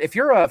that if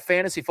you're a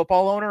fantasy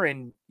football owner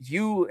and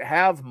you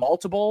have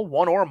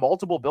one or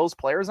multiple Bills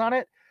players on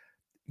it,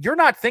 you're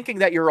not thinking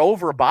that you're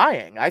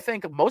overbuying. I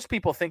think most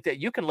people think that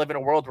you can live in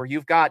a world where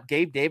you've got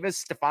Gabe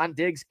Davis, Stephon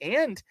Diggs,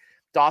 and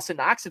Dawson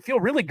Knox and feel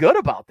really good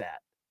about that.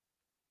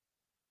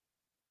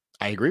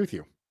 I agree with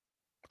you.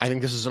 I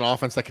think this is an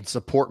offense that can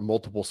support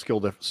multiple skill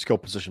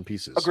position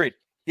pieces. Agreed.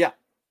 Yeah.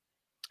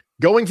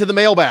 Going to the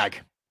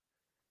mailbag.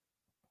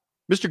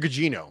 Mr.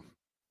 Gugino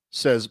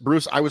says,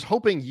 Bruce, I was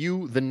hoping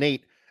you, the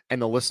Nate,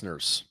 and the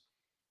listeners,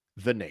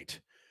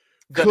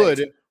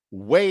 could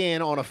weigh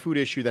in on a food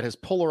issue that has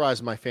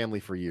polarized my family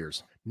for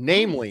years,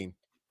 namely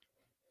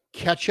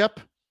ketchup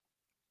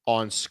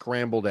on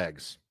scrambled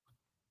eggs.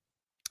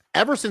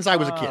 Ever since I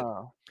was a kid,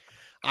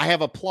 I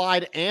have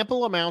applied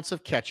ample amounts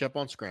of ketchup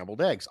on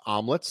scrambled eggs,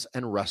 omelets,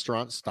 and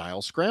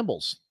restaurant-style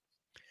scrambles.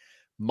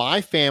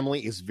 My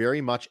family is very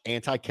much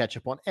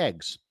anti-ketchup on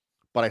eggs,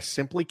 but I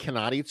simply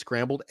cannot eat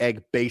scrambled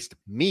egg-based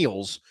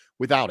meals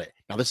without it.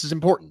 Now, this is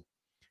important.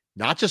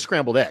 Not just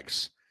scrambled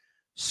eggs.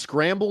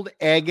 Scrambled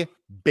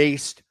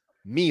egg-based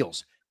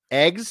meals.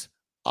 Eggs,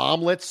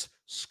 omelets,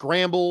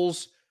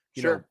 scrambles,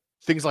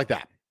 things like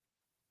that.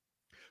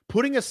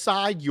 Putting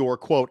aside your,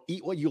 quote,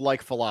 eat what you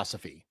like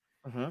philosophy,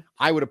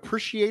 I would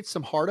appreciate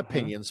some hard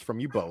opinions from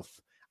you both,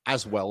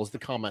 as well as the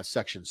comment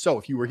section. So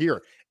if you were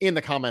here in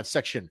the comment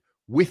section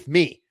with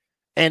me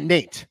and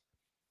Nate,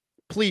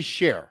 please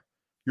share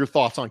your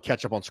thoughts on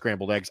ketchup on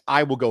scrambled eggs.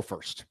 I will go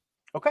first.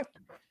 Okay.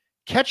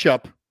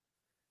 Ketchup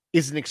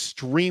is an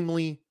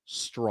extremely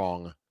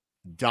strong,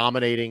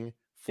 dominating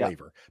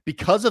flavor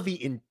because of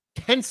the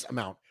intense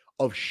amount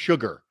of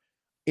sugar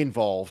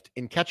involved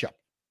in ketchup.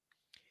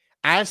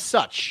 As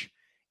such,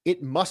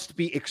 it must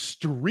be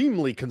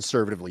extremely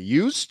conservatively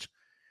used,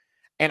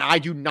 and I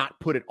do not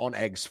put it on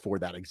eggs for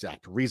that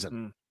exact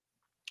reason.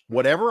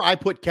 Whatever I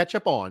put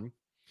ketchup on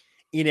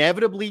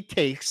inevitably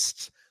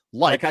tastes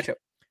like ketchup.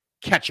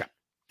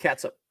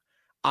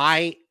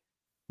 I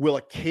will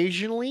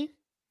occasionally,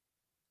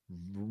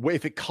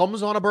 if it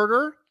comes on a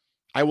burger,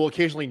 I will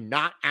occasionally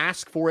not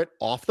ask for it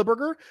off the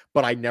burger,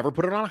 but I never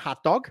put it on a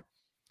hot dog.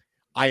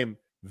 I am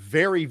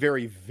very,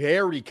 very,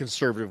 very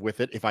conservative with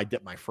it if I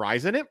dip my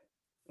fries in it.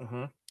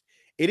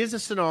 It is a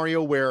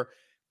scenario where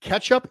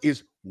ketchup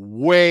is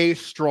way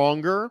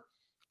stronger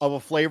of a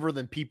flavor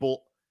than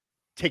people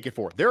take it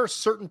for. There are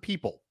certain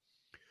people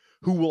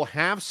who will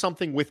have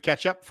something with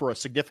ketchup for a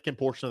significant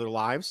portion of their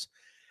lives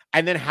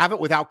and then have it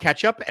without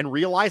ketchup and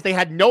realize they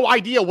had no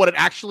idea what it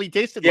actually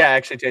tasted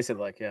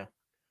like.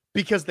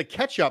 Because the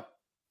ketchup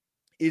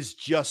is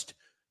just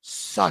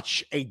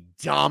such a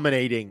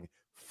dominating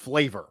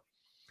flavor.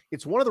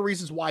 It's one of the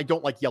reasons why I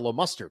don't like yellow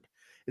mustard,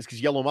 is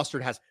because yellow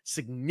mustard has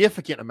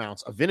significant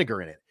amounts of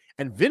vinegar in it.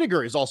 And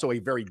vinegar is also a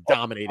very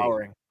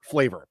dominating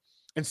flavor.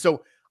 And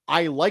so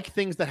I like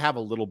things that have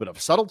a little bit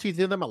of subtlety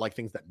to them. I like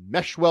things that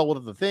mesh well with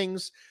other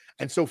things.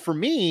 And so for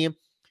me,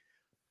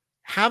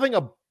 having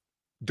a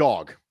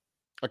dog,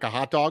 like a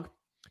hot dog,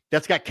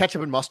 that's got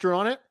ketchup and mustard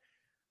on it,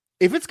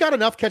 if it's got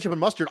enough ketchup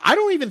and mustard, I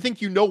don't even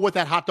think you know what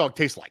that hot dog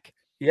tastes like.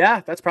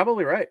 Yeah, that's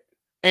probably right.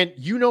 And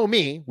you know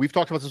me, we've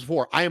talked about this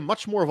before. I am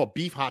much more of a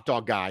beef hot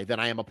dog guy than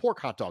I am a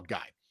pork hot dog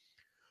guy.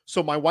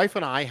 So my wife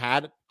and I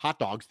had hot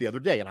dogs the other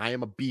day, and I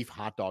am a beef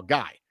hot dog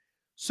guy.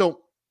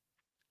 So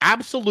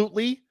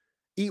absolutely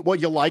eat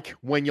what you like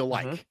when you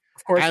like.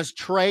 Of course. As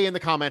Trey in the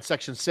comment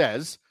section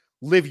says,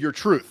 live your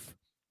truth.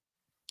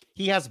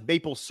 He has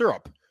maple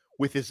syrup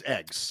with his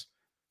eggs.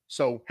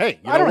 So, hey,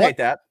 I don't hate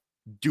that.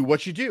 Do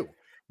what you do.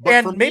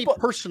 But for me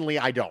personally,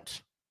 I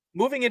don't.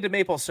 Moving into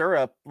maple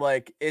syrup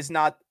is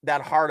not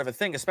that hard of a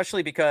thing,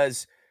 especially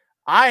because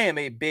I am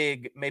a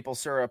big maple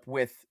syrup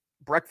with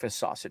breakfast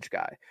sausage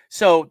guy.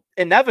 So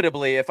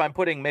inevitably, if I'm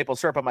putting maple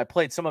syrup on my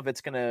plate, some of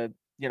it's going to,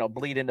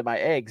 bleed into my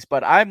eggs,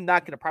 but I'm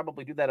not going to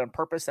probably do that on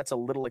purpose. That's a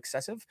little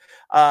excessive.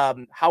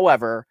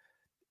 However,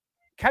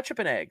 ketchup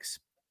and eggs,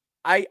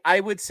 I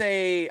would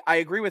say I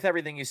agree with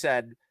everything you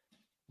said.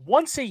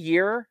 Once a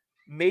year,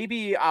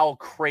 maybe I'll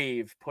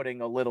crave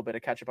putting a little bit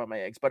of ketchup on my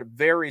eggs, but a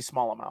very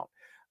small amount.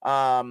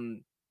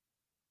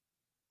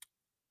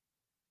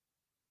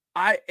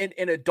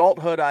 In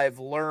adulthood, I've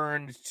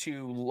learned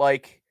to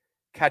like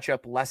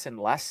ketchup less and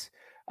less.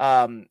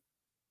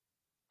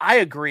 I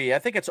agree. I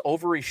think it's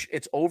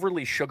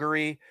overly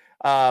sugary.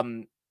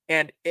 And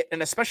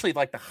especially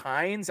like the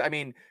Heinz. I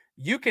mean,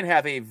 you can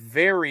have a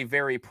very,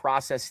 very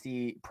processed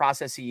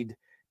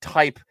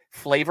type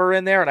flavor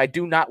in there. And I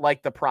do not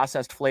like the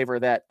processed flavor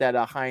that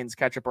a Heinz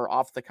ketchup or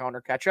off the counter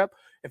ketchup.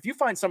 If you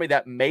find somebody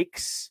that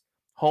makes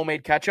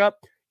homemade ketchup,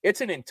 it's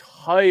an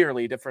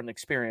entirely different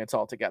experience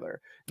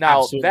altogether.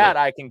 Now Absolutely. that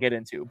I can get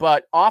into,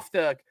 but off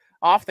the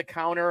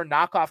counter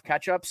knockoff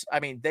ketchups, I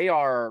mean, they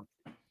are,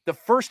 the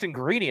first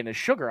ingredient is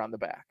sugar on the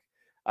back.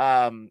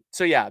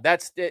 So yeah,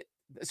 that's it.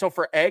 So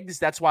for eggs,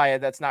 that's why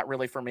that's not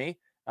really for me.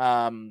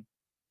 I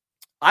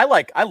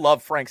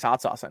love Frank's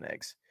hot sauce on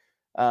eggs,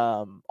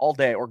 all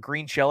day, or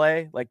green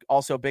chili, like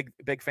also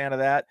big fan of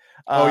that.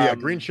 Oh yeah.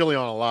 Green chili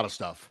on a lot of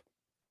stuff.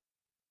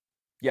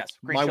 Yes.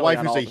 My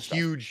wife is a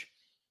huge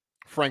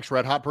Frank's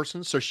Red Hot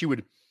person, so she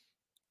would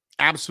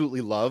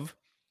absolutely love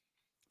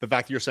the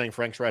fact that you're saying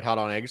Frank's Red Hot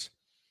on eggs.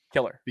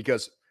 Killer.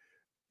 Because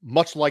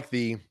much like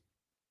the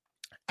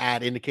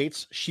ad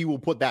indicates, she will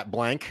put that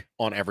blank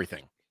on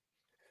everything.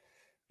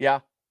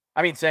 Yeah.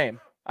 I mean, same.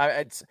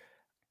 It's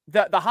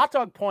the hot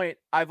dog point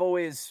I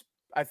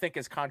think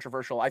is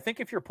controversial. I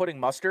think if you're putting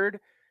mustard,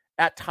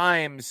 at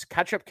times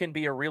ketchup can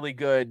be a really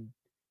good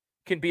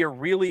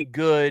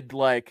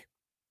like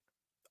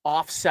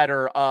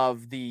offsetter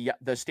of the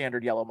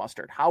standard yellow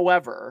mustard.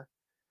 However,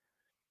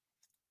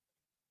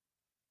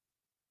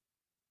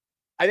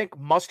 I think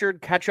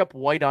mustard, ketchup,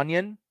 white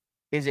onion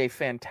is a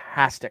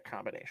fantastic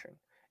combination.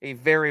 A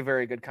very,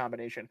 very good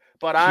combination.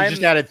 But I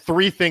just added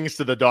 3 things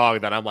to the dog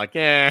that I'm like,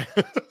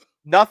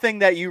 nothing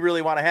that you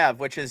really want to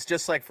have, which is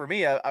just like for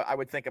me, I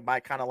would think of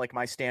my kind of like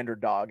my standard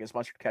dog is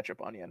mustard,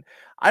 ketchup, onion.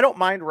 I don't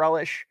mind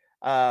relish,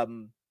 but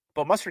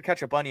mustard,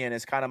 ketchup, onion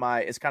is kind of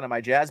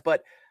my jazz.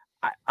 But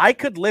I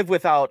could live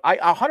without.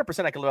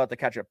 100% I could live without the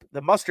ketchup.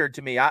 The mustard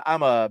to me,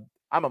 I'm a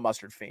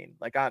mustard fiend.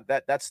 Like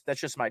that's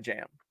just my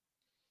jam.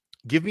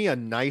 Give me a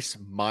nice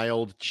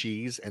mild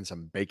cheese and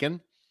some bacon.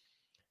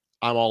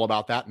 I'm all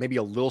about that. Maybe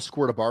a little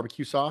squirt of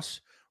barbecue sauce.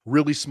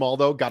 Really small,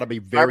 though. Got to be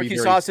barbecue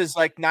sauce is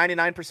like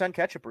 99%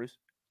 ketchup, Bruce.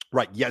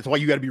 Right. Yeah. That's why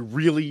you got to be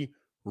really,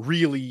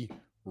 really,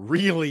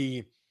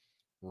 really,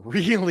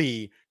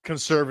 really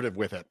conservative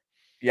with it.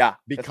 Yeah.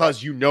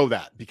 Because you know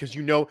that. Because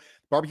you know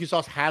barbecue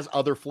sauce has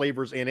other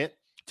flavors in it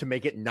to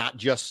make it not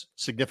just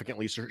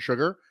significantly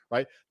sugar,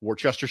 right?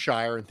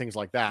 Worcestershire and things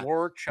like that.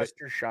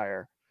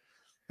 Worcestershire.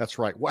 That's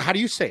right. Well, how do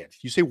you say it?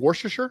 You say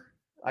Worcestershire?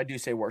 I do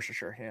say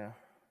Worcestershire, yeah.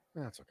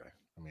 That's okay.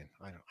 I mean,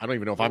 I don't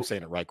even know if I'm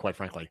saying it right, quite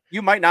frankly.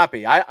 You might not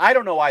be. I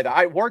don't know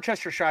either.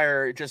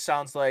 Worcestershire just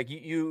sounds like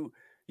you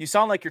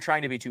sound like you're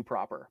trying to be too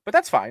proper, but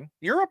that's fine.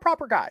 You're a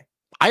proper guy.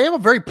 I am a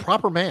very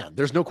proper man.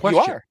 There's no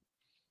question. You are.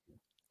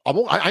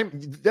 I'm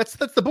that's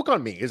the book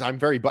on me, is I'm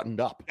very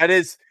buttoned up. That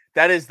is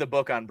the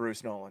book on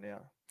Bruce Nolan. Yeah.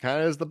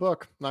 That is the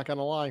book. Not going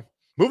to lie.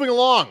 Moving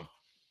along.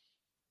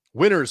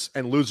 Winners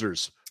and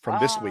losers from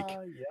this week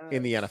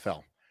in the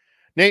NFL.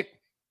 Nate,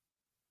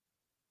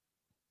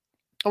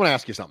 I want to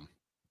ask you something.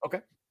 Okay.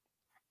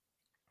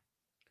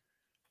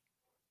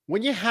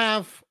 When you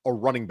have a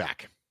running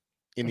back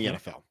in the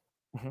NFL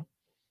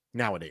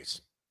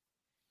nowadays,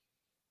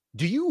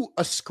 do you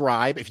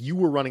ascribe, if you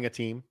were running a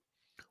team,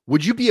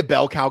 would you be a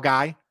bell cow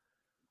guy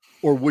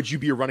or would you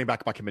be a running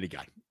back by committee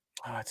guy?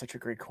 Oh, that's such a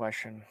great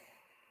question.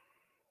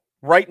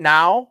 Right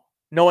now,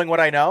 knowing what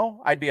I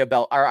know, I'd be a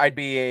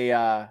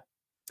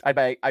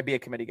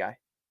committee guy.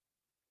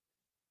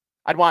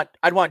 I'd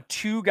want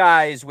 2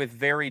 guys with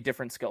very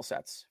different skill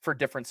sets for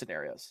different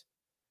scenarios.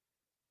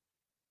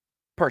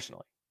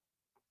 Personally.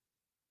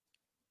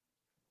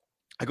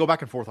 I go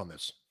back and forth on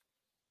this.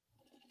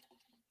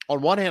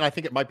 On one hand, I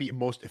think it might be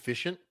most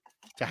efficient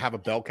to have a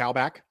bell cow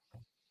back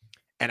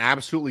and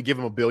absolutely give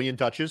him 1 billion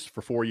touches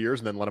for 4 years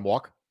and then let him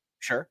walk.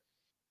 Sure.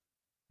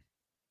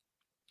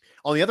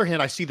 On the other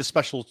hand, I see the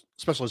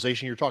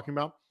specialization you're talking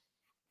about,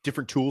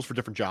 different tools for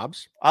different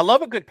jobs. I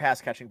love a good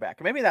pass catching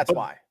back. Maybe that's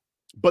why.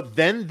 But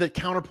then the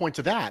counterpoint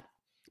to that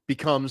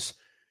becomes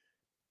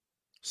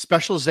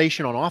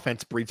specialization on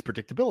offense breeds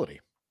predictability.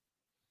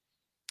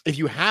 If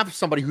you have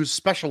somebody who's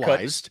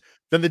specialized,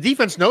 then the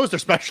defense knows they're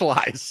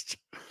specialized.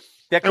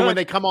 And when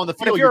they come on the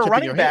field, you're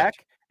tipping your hand.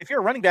 If you're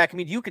a running back, I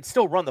mean, you could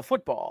still run the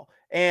football.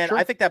 And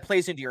I think that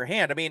plays into your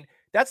hand. I mean,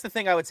 that's the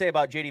thing I would say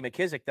about J.D.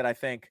 McKissic that I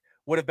think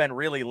would have been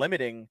really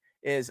limiting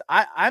is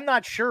I'm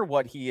not sure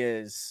what he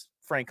is,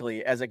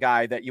 frankly, as a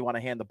guy that you want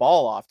to hand the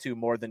ball off to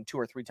more than 2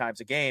 or 3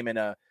 times a game in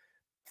a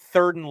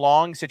 3rd and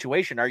long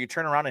situation. Are you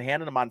turning around and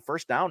handing him on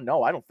 1st down?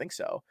 No, I don't think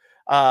so.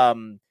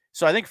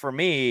 So I think for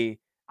me,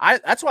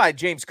 that's why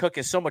James Cook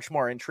is so much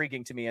more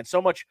intriguing to me, and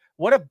so much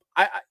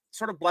I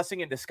sort of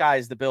blessing in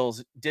disguise the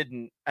Bills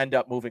didn't end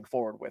up moving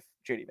forward with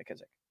J.D.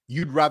 McKissic.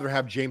 You'd rather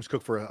have James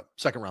Cook for a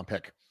second-round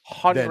pick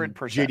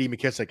 100%. J.D.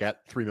 McKissic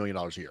at $3 million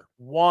a year.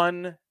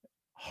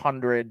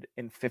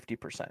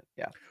 150%.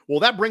 Yeah.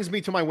 Well, that brings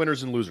me to my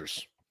winners and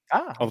losers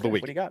of the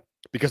week. What do you got?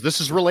 Because this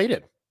is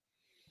related.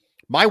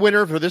 My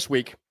winner for this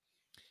week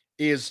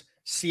is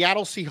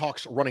Seattle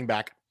Seahawks running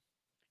back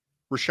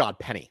Rashad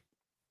Penny.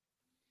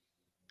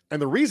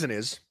 And the reason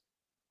is,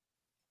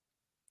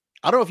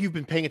 I don't know if you've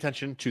been paying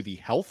attention to the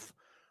health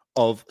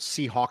of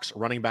Seahawks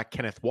running back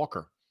Kenneth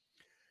Walker,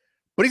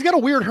 but he's got a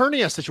weird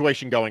hernia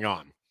situation going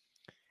on.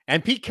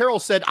 And Pete Carroll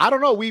said, I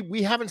don't know,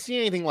 we haven't seen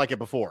anything like it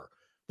before.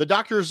 The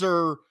doctors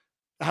are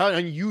an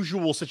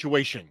unusual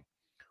situation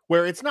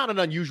where it's not an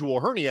unusual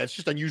hernia, it's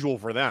just unusual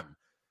for them.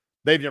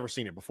 They've never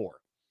seen it before.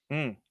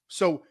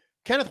 So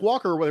Kenneth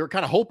Walker, they're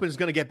kind of hoping is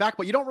going to get back,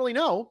 but you don't really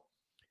know.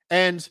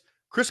 And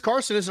Chris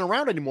Carson isn't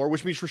around anymore,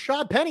 which means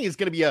Rashad Penny is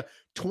going to be a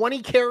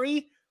 20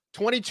 carry,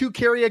 22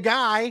 carry a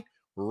guy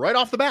right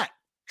off the bat.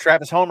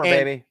 Travis Homer, and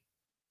baby.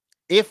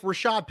 If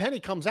Rashad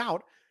Penny comes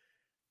out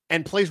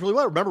and plays really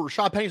well, remember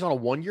Rashad Penny's on a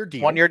 1-year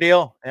deal. 1-year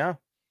deal. Yeah.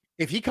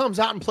 If he comes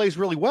out and plays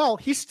really well,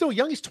 he's still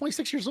young. He's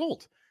 26 years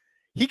old.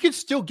 He could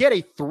still get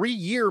a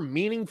 3-year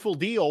meaningful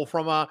deal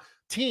from a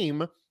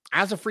team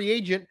as a free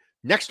agent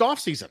next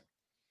offseason.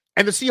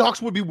 And the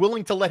Seahawks would be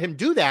willing to let him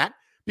do that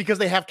because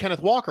they have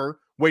Kenneth Walker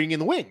waiting in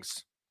the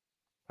wings.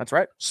 That's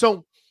right.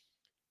 So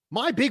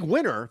my big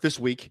winner this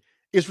week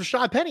is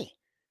Rashad Penny,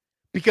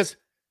 because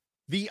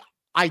the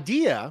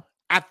idea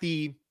at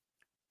the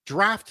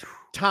draft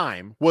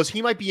time was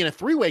he might be in a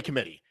 3-way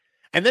committee.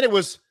 And then it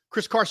was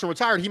Chris Carson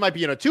retired. He might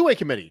be in a 2-way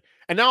committee.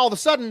 And now all of a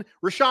sudden,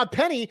 Rashad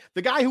Penny,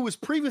 the guy who was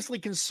previously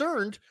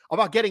concerned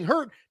about getting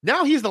hurt,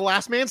 now he's the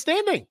last man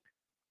standing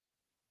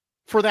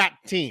for that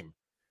team.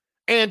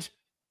 And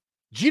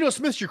Geno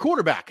Smith's your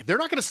quarterback. They're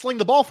not going to sling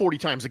the ball 40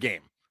 times a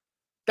game.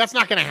 That's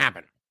not going to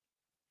happen.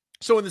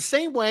 So in the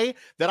same way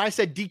that I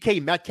said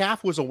DK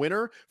Metcalf was a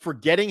winner for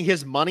getting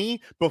his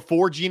money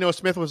before Geno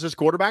Smith was his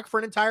quarterback for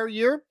an entire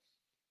year,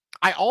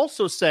 I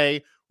also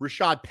say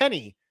Rashad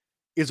Penny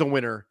is a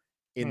winner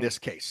in this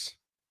case.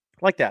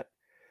 Like that.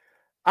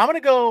 I'm going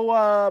to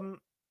go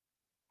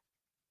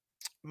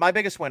my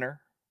biggest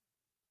winner,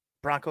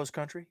 Broncos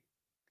country.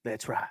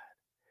 That's right.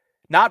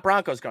 Not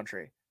Broncos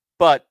country,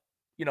 but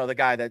the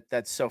guy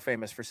that's so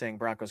famous for saying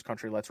Broncos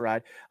country, let's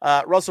ride.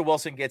 Russell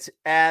Wilson gets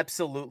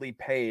absolutely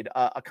paid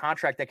a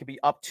contract that could be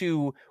up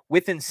to,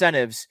 with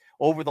incentives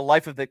over the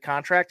life of the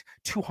contract,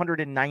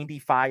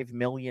 $295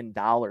 million,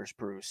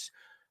 Bruce.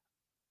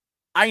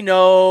 I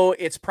know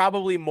it's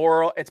probably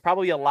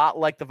a lot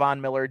like the Von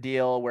Miller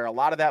deal, where a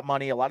lot of that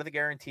money, a lot of the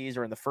guarantees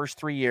are in the first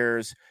 3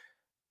 years,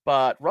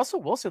 but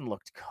Russell Wilson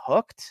looked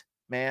cooked,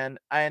 man.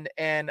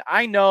 And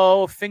I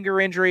know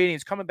finger injury, and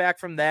he's coming back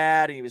from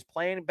that, and he was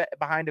playing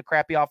behind a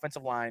crappy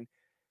offensive line.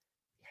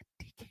 He had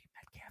DK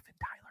Metcalf and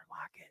Tyler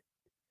Lockett,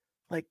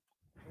 like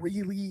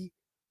really,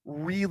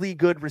 really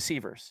good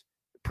receivers,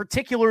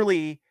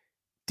 particularly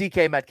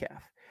DK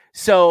Metcalf.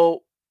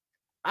 So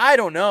I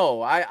don't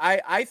know.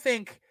 I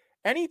think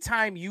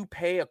anytime you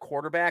pay a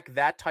quarterback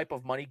that type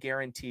of money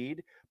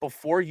guaranteed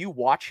before you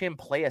watch him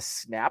play a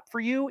snap for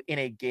you in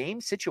a game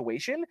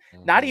situation,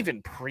 not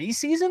even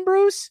preseason,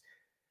 Bruce,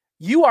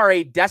 you are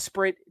a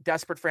desperate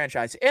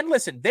franchise. And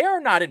listen, they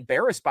are not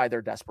embarrassed by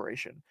their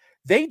desperation.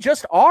 They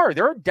just are.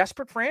 They're a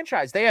desperate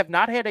franchise. They have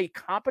not had a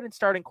competent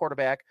starting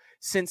quarterback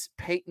since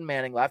Peyton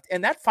Manning left.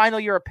 And that final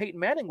year of Peyton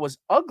Manning was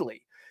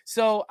ugly.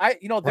 So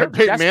they're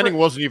Peyton Manning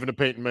wasn't even a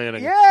Peyton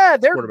Manning. Yeah,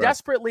 they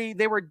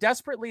were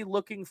desperately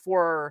looking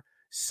for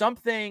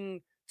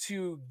something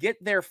to get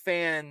their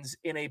fans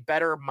in a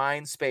better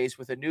mind space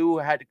with a new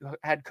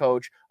head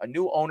coach, a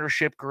new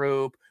ownership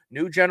group,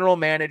 new general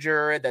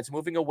manager that's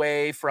moving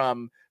away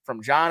from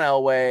John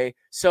Elway.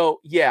 So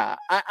yeah,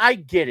 I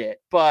get it.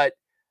 But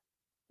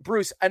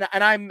Bruce, and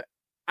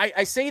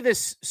I say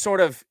this sort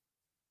of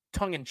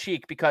tongue in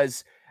cheek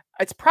because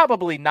it's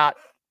probably not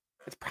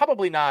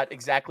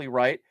exactly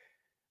right,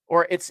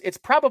 or it's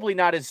probably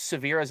not as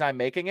severe as I'm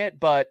making it,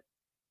 but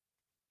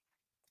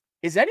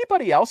is any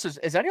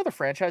other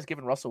franchise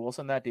giving Russell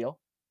Wilson that deal?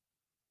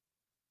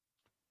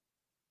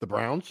 The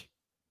Browns?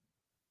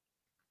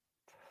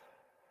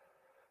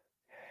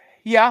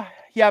 Yeah.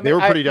 They were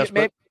pretty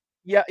desperate.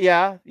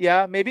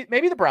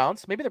 Maybe the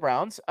Browns.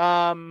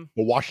 The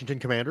Washington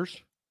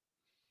Commanders?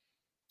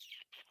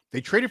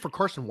 They traded for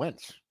Carson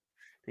Wentz.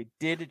 They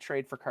did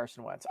trade for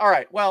Carson Wentz. All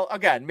right. Well,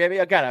 again,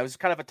 it was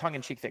kind of a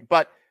tongue-in-cheek thing,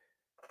 but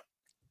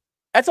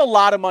that's a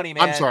lot of money,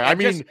 man. I'm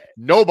sorry.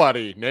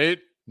 Nobody, Nate.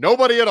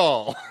 Nobody at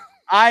all.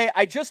 I'm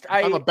a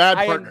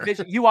bad partner.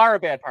 You are a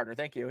bad partner.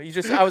 Thank you.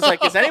 I was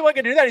like, is anyone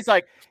gonna do that? He's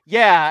like,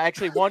 yeah,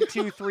 actually 1,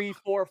 2, 3,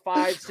 4,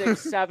 5,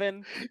 6,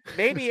 7,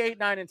 maybe 8,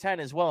 9, and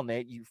 10 as well,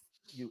 Nate. You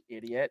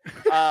idiot.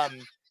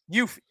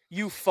 You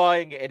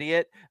fucking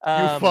idiot.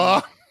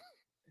 You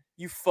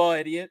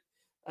idiot.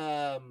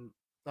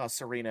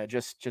 Serena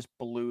just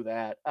blew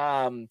that.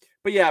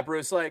 But yeah,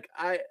 Bruce, like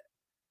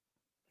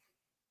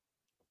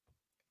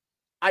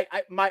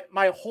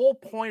my whole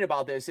point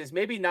about this is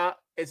maybe not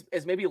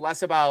is maybe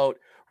less about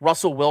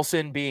Russell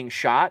Wilson being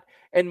shot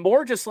and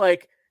more just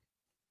like,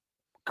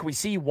 can we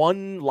see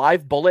one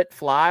live bullet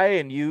fly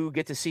and you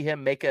get to see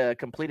him make a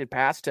completed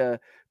pass to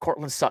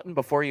Cortland Sutton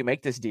before you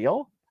make this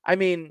deal? I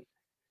mean,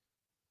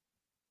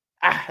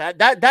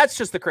 that's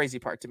just the crazy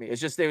part to me.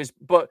 It's just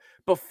but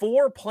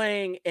before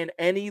playing in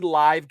any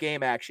live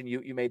game action,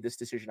 you made this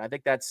decision. I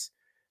think that's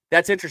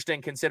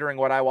interesting considering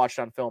what I watched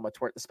on film,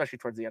 especially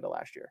towards the end of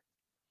last year.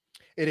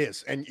 It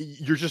is. And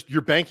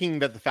you're banking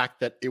that the fact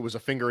that it was a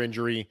finger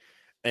injury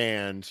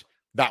and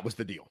that was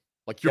the deal.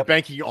 Like you're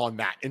banking on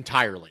that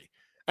entirely.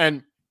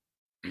 And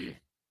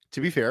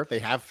to be fair, they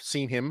have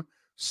seen him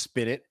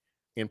spin it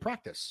in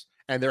practice.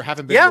 And there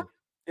haven't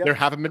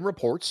been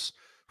reports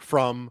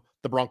from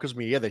the Broncos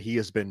media that he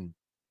has been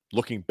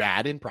looking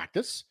bad in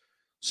practice.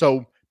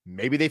 So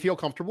maybe they feel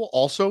comfortable.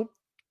 Also,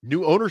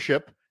 new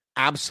ownership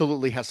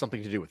absolutely has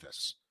something to do with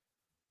this.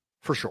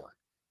 For sure.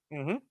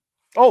 Mm-hmm.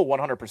 Oh,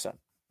 100%.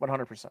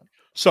 100%.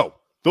 So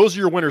those are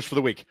your winners for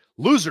the week.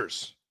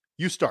 Losers,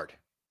 you start.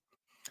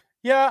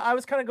 Yeah, I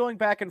was kind of going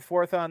back and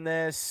forth on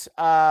this.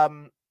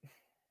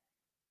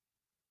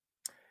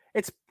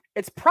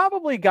 It's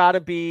probably got to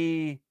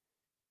be.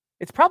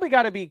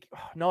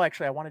 No,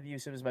 actually, I wanted to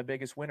use him as my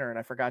biggest winner, and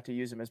I forgot to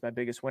use him as my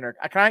biggest winner.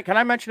 Can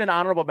I mention an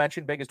honorable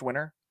mention biggest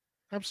winner?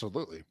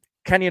 Absolutely.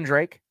 Kenyon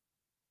Drake.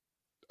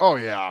 Oh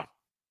yeah.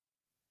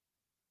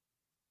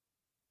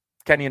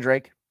 Kenyon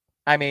Drake.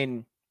 I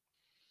mean,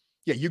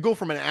 yeah, you go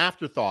from an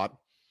afterthought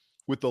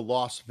with the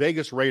Las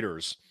Vegas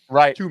Raiders,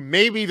 right, to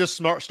maybe the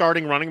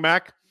starting running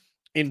back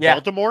in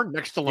Baltimore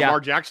next to Lamar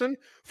Jackson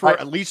for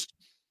at least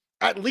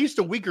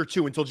a week or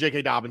two until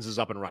J.K. Dobbins is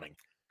up and running.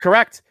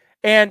 Correct.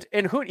 And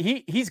who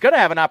he's going to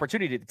have an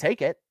opportunity to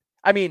take it.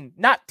 I mean,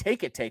 not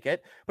take it, but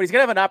he's going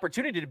to have an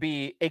opportunity to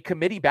be a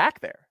committee back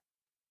there.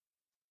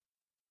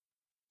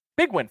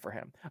 Big win for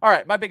him. All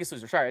right, my biggest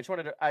loser. Sorry,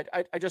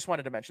 I just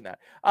wanted to mention that.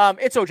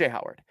 It's OJ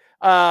Howard.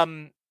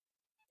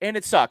 And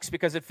it sucks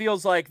because it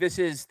feels like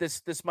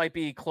this might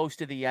be close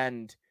to the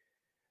end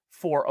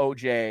for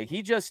OJ.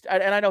 He just,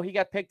 and I know he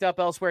got picked up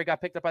elsewhere. He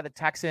got picked up by the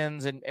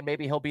Texans, and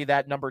maybe he'll be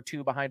that number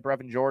 2 behind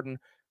Brevin Jordan,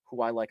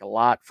 who I like a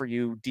lot for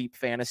you deep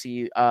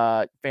fantasy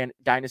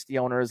dynasty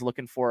owners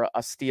looking for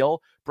a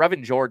steal.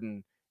 Brevin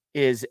Jordan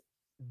is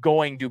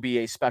going to be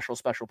a special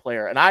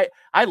player. And I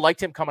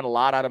liked him coming a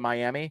lot out of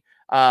Miami.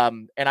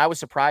 And I was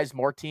surprised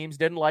more teams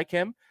didn't like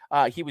him.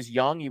 He was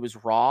young, he was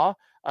raw.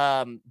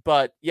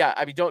 But yeah,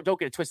 I mean, don't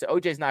get it twisted.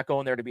 OJ's not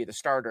going there to be the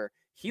starter.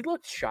 He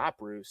looked shot,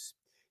 Bruce.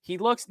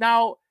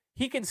 Now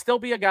he can still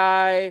be a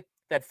guy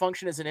that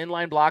function as an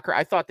inline blocker.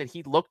 I thought that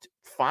he looked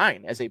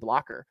fine as a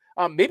blocker.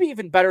 Maybe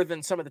even better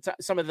than some of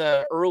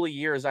the early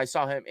years I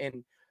saw him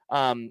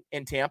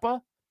in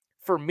Tampa.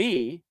 For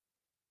me,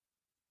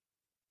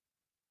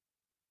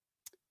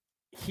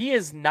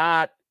 he's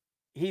not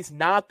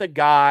the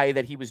guy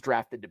that he was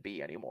drafted to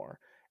be anymore.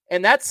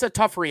 And that's a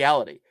tough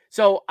reality.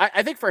 So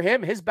I think for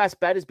him, his best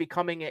bet is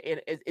becoming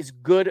as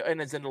good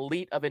and as an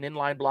elite of an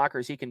inline blocker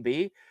as he can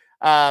be.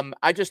 I'm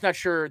just not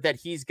sure that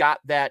he's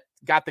got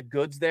the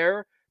goods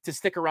there to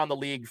stick around the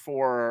league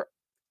for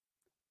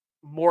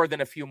more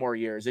than a few more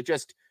years.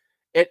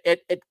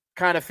 It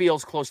kind of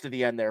feels close to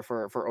the end there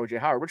for OJ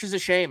Howard, which is a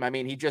shame. I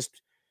mean,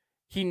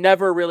 he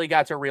never really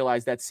got to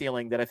realize that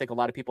ceiling that I think a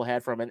lot of people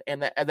had from him.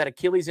 And that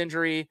Achilles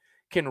injury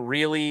can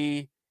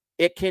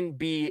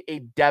be a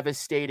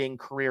devastating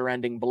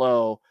career-ending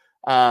blow.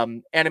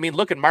 And I mean,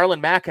 look at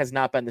Marlon Mack has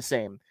not been the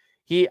same.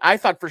 I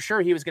thought for sure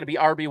he was going to be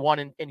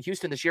RB1 in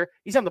Houston this year.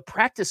 He's on the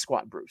practice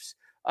squad, Bruce.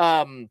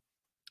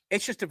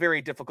 It's just a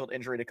very difficult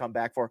injury to come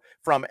back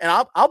from.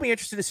 And I'll be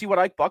interested to see what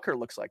Ike Bucker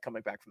looks like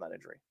coming back from that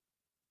injury.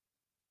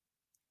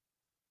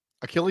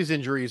 Achilles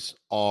injuries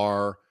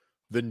are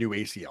the new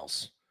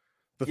ACLs.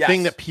 The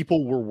thing that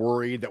people were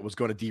worried that was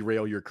going to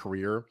derail your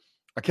career,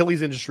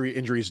 Achilles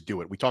injuries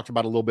do it. We talked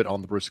about a little bit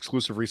on the Bruce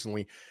exclusive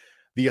recently.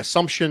 The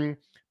assumption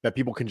that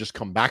people can just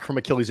come back from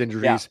Achilles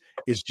injuries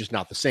is just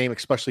not the same,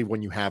 especially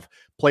when you have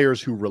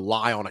players who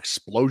rely on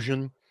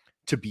explosion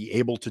to be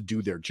able to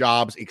do their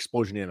jobs,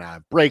 explosion in and out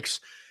of breaks.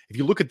 If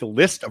you look at the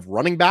list of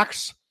running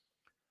backs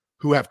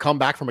who have come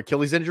back from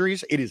Achilles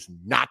injuries, it is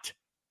not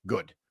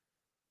good.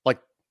 Like,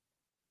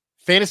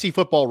 fantasy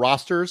football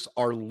rosters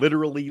are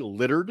literally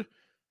littered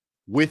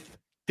with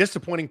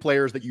disappointing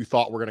players that you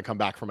thought were going to come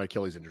back from an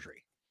Achilles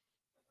injury.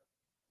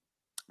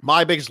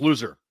 My biggest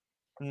loser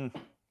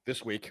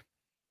this week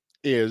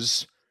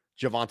is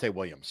Javonte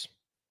Williams,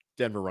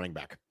 Denver running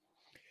back.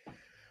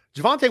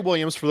 Javonte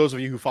Williams, for those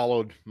of you who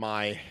followed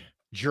my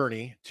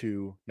journey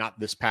to not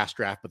this past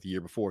draft, but the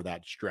year before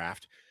that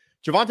draft,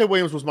 Javonte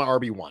Williams was my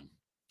RB1.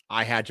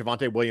 I had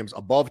Javonte Williams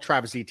above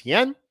Travis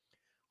Etienne.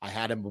 I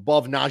had him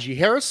above Najee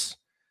Harris.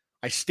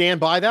 I stand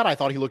by that. I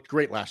thought he looked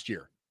great last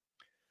year.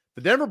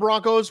 The Denver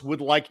Broncos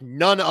would like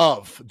none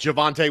of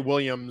Javonte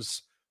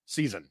Williams'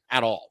 season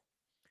at all.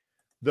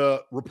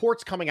 The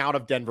reports coming out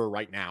of Denver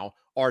right now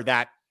are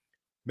that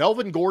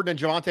Melvin Gordon and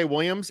Javonte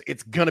Williams,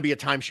 it's going to be a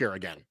timeshare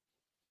again.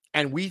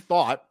 And we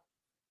thought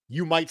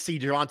you might see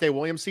Javonte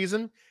Williams'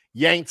 season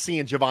you ain't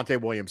seeing Javonte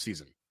Williams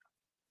season.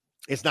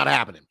 It's not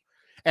happening.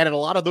 And in a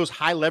lot of those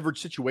high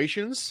leverage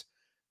situations,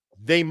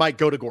 they might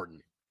go to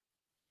Gordon.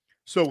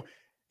 So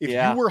if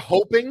you were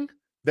hoping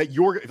that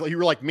you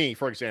were like me,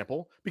 for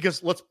example,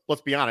 because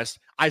let's be honest,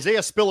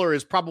 Isaiah Spiller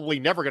is probably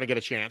never going to get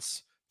a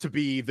chance to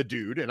be the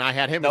dude. And I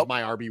had him as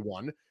my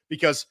RB1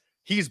 because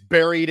he's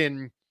buried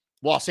in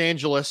Los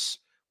Angeles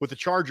with the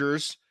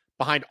Chargers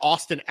behind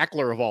Austin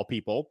Eckler of all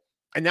people.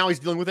 And now he's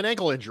dealing with an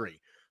ankle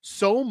injury.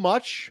 So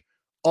much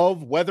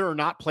of whether or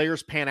not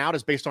players pan out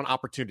is based on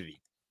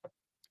opportunity.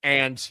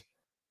 And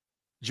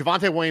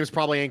Javonte Williams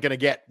probably ain't going to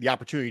get the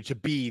opportunity to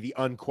be the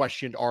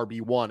unquestioned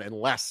RB1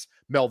 unless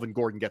Melvin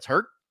Gordon gets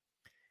hurt.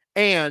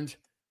 And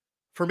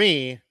for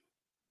me,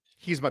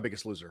 he's my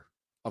biggest loser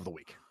of the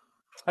week.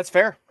 That's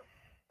fair.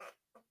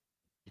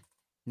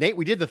 Nate,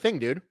 we did the thing,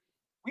 dude.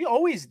 We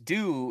always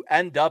do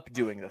end up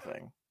doing the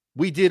thing.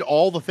 We did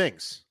all the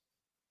things.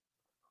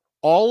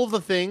 All of the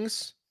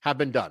things have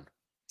been done.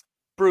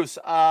 Bruce,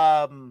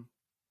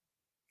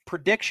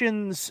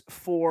 predictions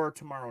for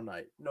tomorrow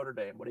night, Notre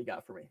Dame. What do you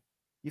got for me?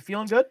 You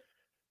feeling good?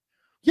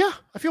 Yeah,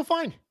 I feel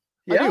fine.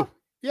 Yeah? I do.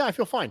 Yeah, I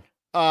feel fine.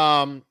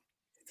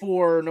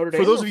 For Notre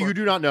Dame. For those of you who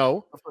do not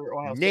know,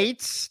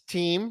 Nate's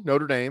team,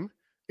 Notre Dame,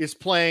 is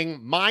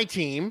playing my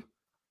team,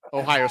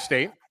 Ohio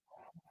State,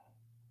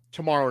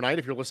 tomorrow night.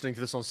 If you're listening to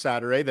this on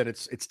Saturday, then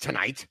it's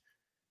tonight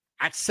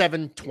at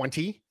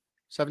 7:20.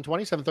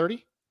 7:20,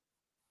 7:30?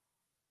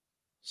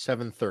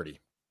 7:30.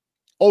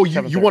 Oh,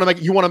 you want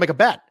to make a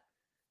bet?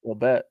 We'll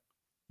bet.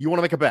 You want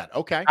to make a bet?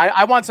 Okay.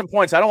 I want some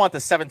points. I don't want the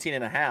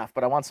 17.5,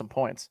 but I want some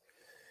points.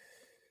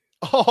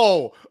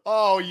 Oh,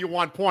 you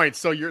want points.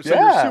 So you're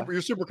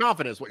super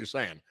confident is what you're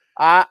saying.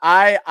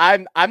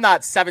 I'm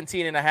not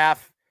 17.5.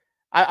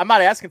 I'm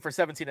not asking for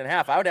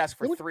 17.5. I would ask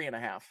for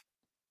 3.5.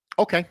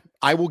 Okay.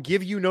 I will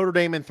give you Notre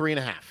Dame in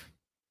 3.5.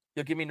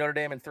 You'll give me Notre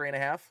Dame in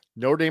 3.5?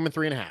 Notre Dame in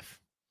 3.5.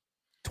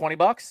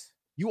 $20?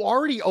 You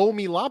already owe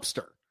me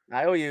lobster.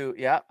 I owe you.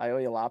 Yeah, I owe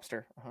you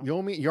lobster. Uh-huh.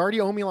 You already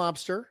owe me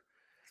lobster.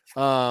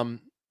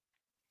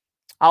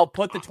 I'll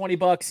put the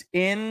 $20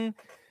 in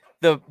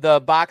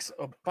the box.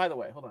 Oh, by the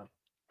way, hold on.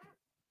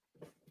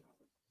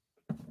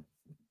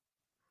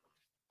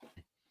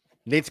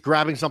 Nate's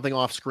grabbing something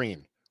off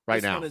screen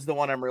right now. This one is the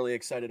one I'm really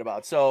excited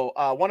about. So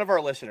one of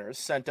our listeners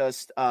sent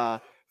us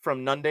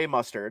from Nunday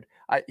Mustard.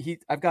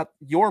 I've got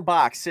your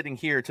box sitting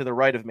here to the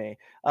right of me.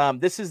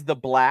 This is the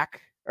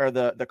black or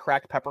the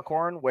cracked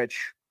peppercorn,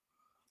 which,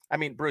 I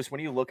mean, Bruce,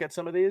 when you look at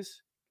some of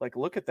these, like,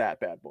 look at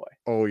that bad boy.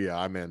 Oh yeah,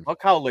 I'm in.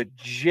 Look how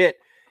legit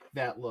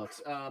that looks.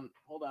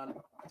 Hold on.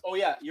 Oh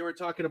yeah, you were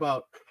talking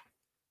about.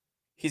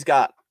 He's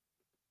got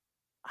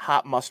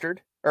hot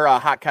mustard or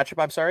hot ketchup.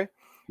 I'm sorry.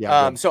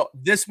 Yeah. So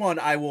this one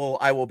I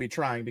will be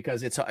trying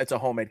because it's a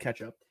homemade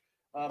ketchup.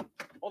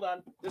 Hold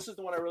on. This is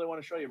the one I really want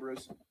to show you,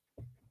 Bruce.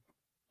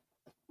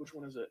 Which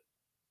one is it?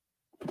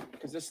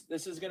 Because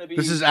this is going to be.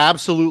 This is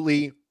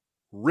absolutely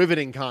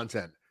riveting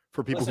content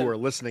for people who are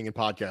listening in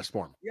podcast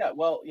form. Yeah.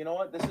 Well, you know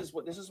what? This is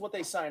what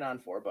they sign on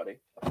for, buddy.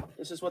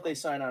 This is what they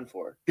sign on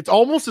for. It's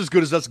almost as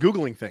good as us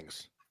Googling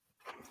things.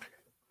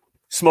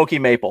 Smoky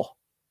maple.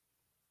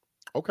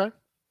 Okay.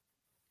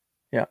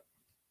 Yeah.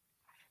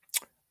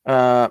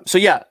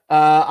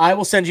 I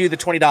will send you the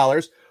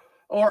 $20,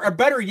 or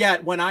better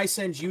yet, when I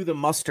send you the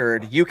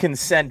mustard, you can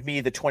send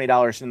me the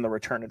 $20 in the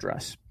return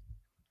address.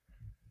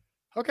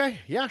 Okay.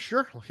 Yeah,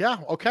 sure. Yeah.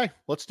 Okay.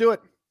 Let's do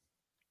it.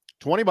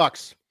 $20.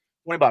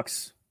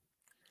 $20.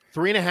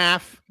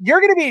 3.5.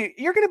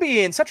 You're gonna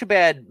be in such a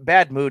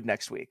bad mood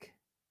next week.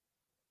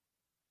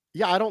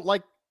 Yeah,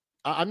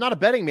 I'm not a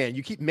betting man.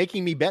 You keep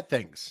making me bet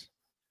things.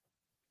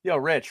 Yo,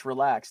 Rich,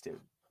 relax,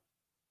 dude.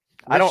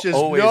 I don't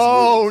always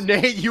lose.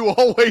 Nate, you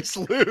always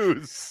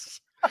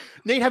lose.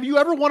 Nate, have you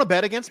ever won a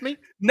bet against me?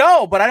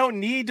 No, but I don't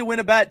need to win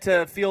a bet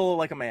to feel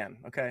like a man.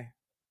 Okay.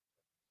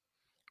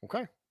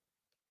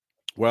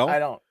 Well, I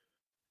don't.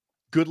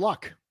 Good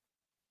luck.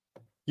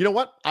 You know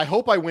what? I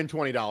hope I win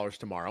 $20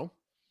 tomorrow.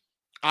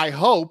 I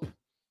hope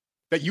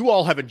that you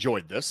all have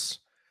enjoyed this.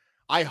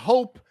 I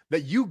hope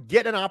that you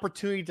get an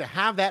opportunity to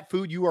have that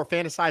food you are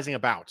fantasizing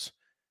about.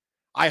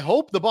 I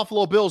hope the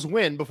Buffalo Bills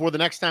win before the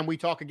next time we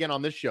talk again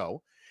on this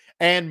show.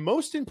 And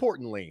most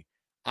importantly,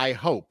 I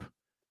hope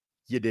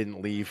you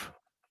didn't leave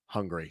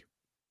hungry.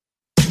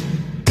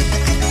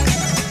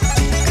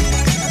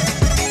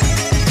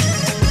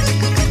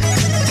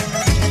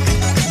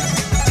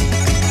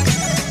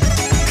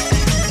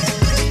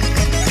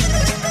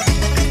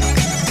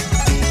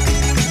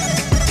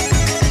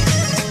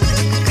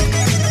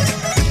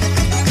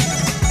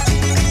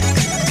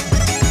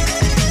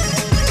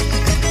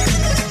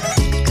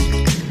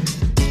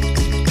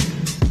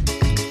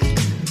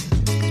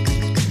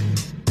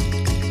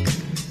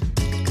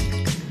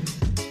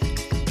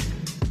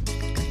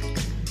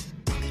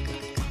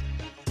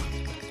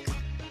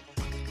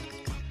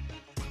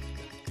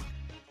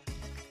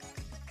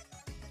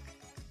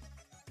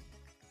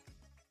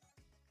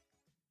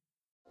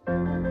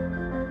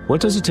 What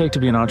does it take to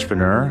be an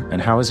entrepreneur,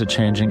 and how is it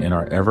changing in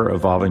our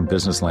ever-evolving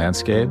business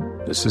landscape?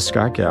 This is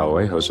Scott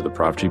Galloway, host of the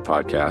Prop G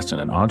podcast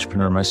and an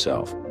entrepreneur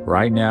myself.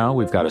 Right now,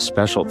 we've got a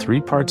special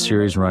 3-part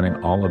series running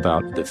all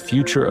about the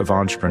future of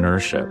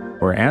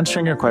entrepreneurship. We're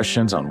answering your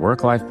questions on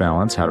work-life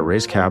balance, how to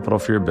raise capital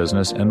for your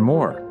business, and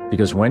more.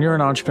 Because when you're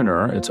an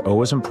entrepreneur, it's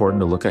always important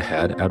to look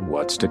ahead at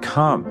what's to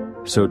come.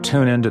 So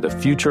tune in to the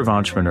Future of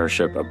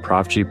Entrepreneurship, a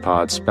Prof G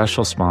Pod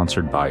special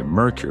sponsored by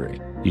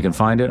Mercury. You can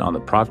find it on the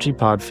Prof G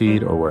Pod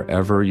feed or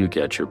wherever you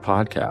get your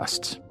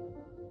podcasts.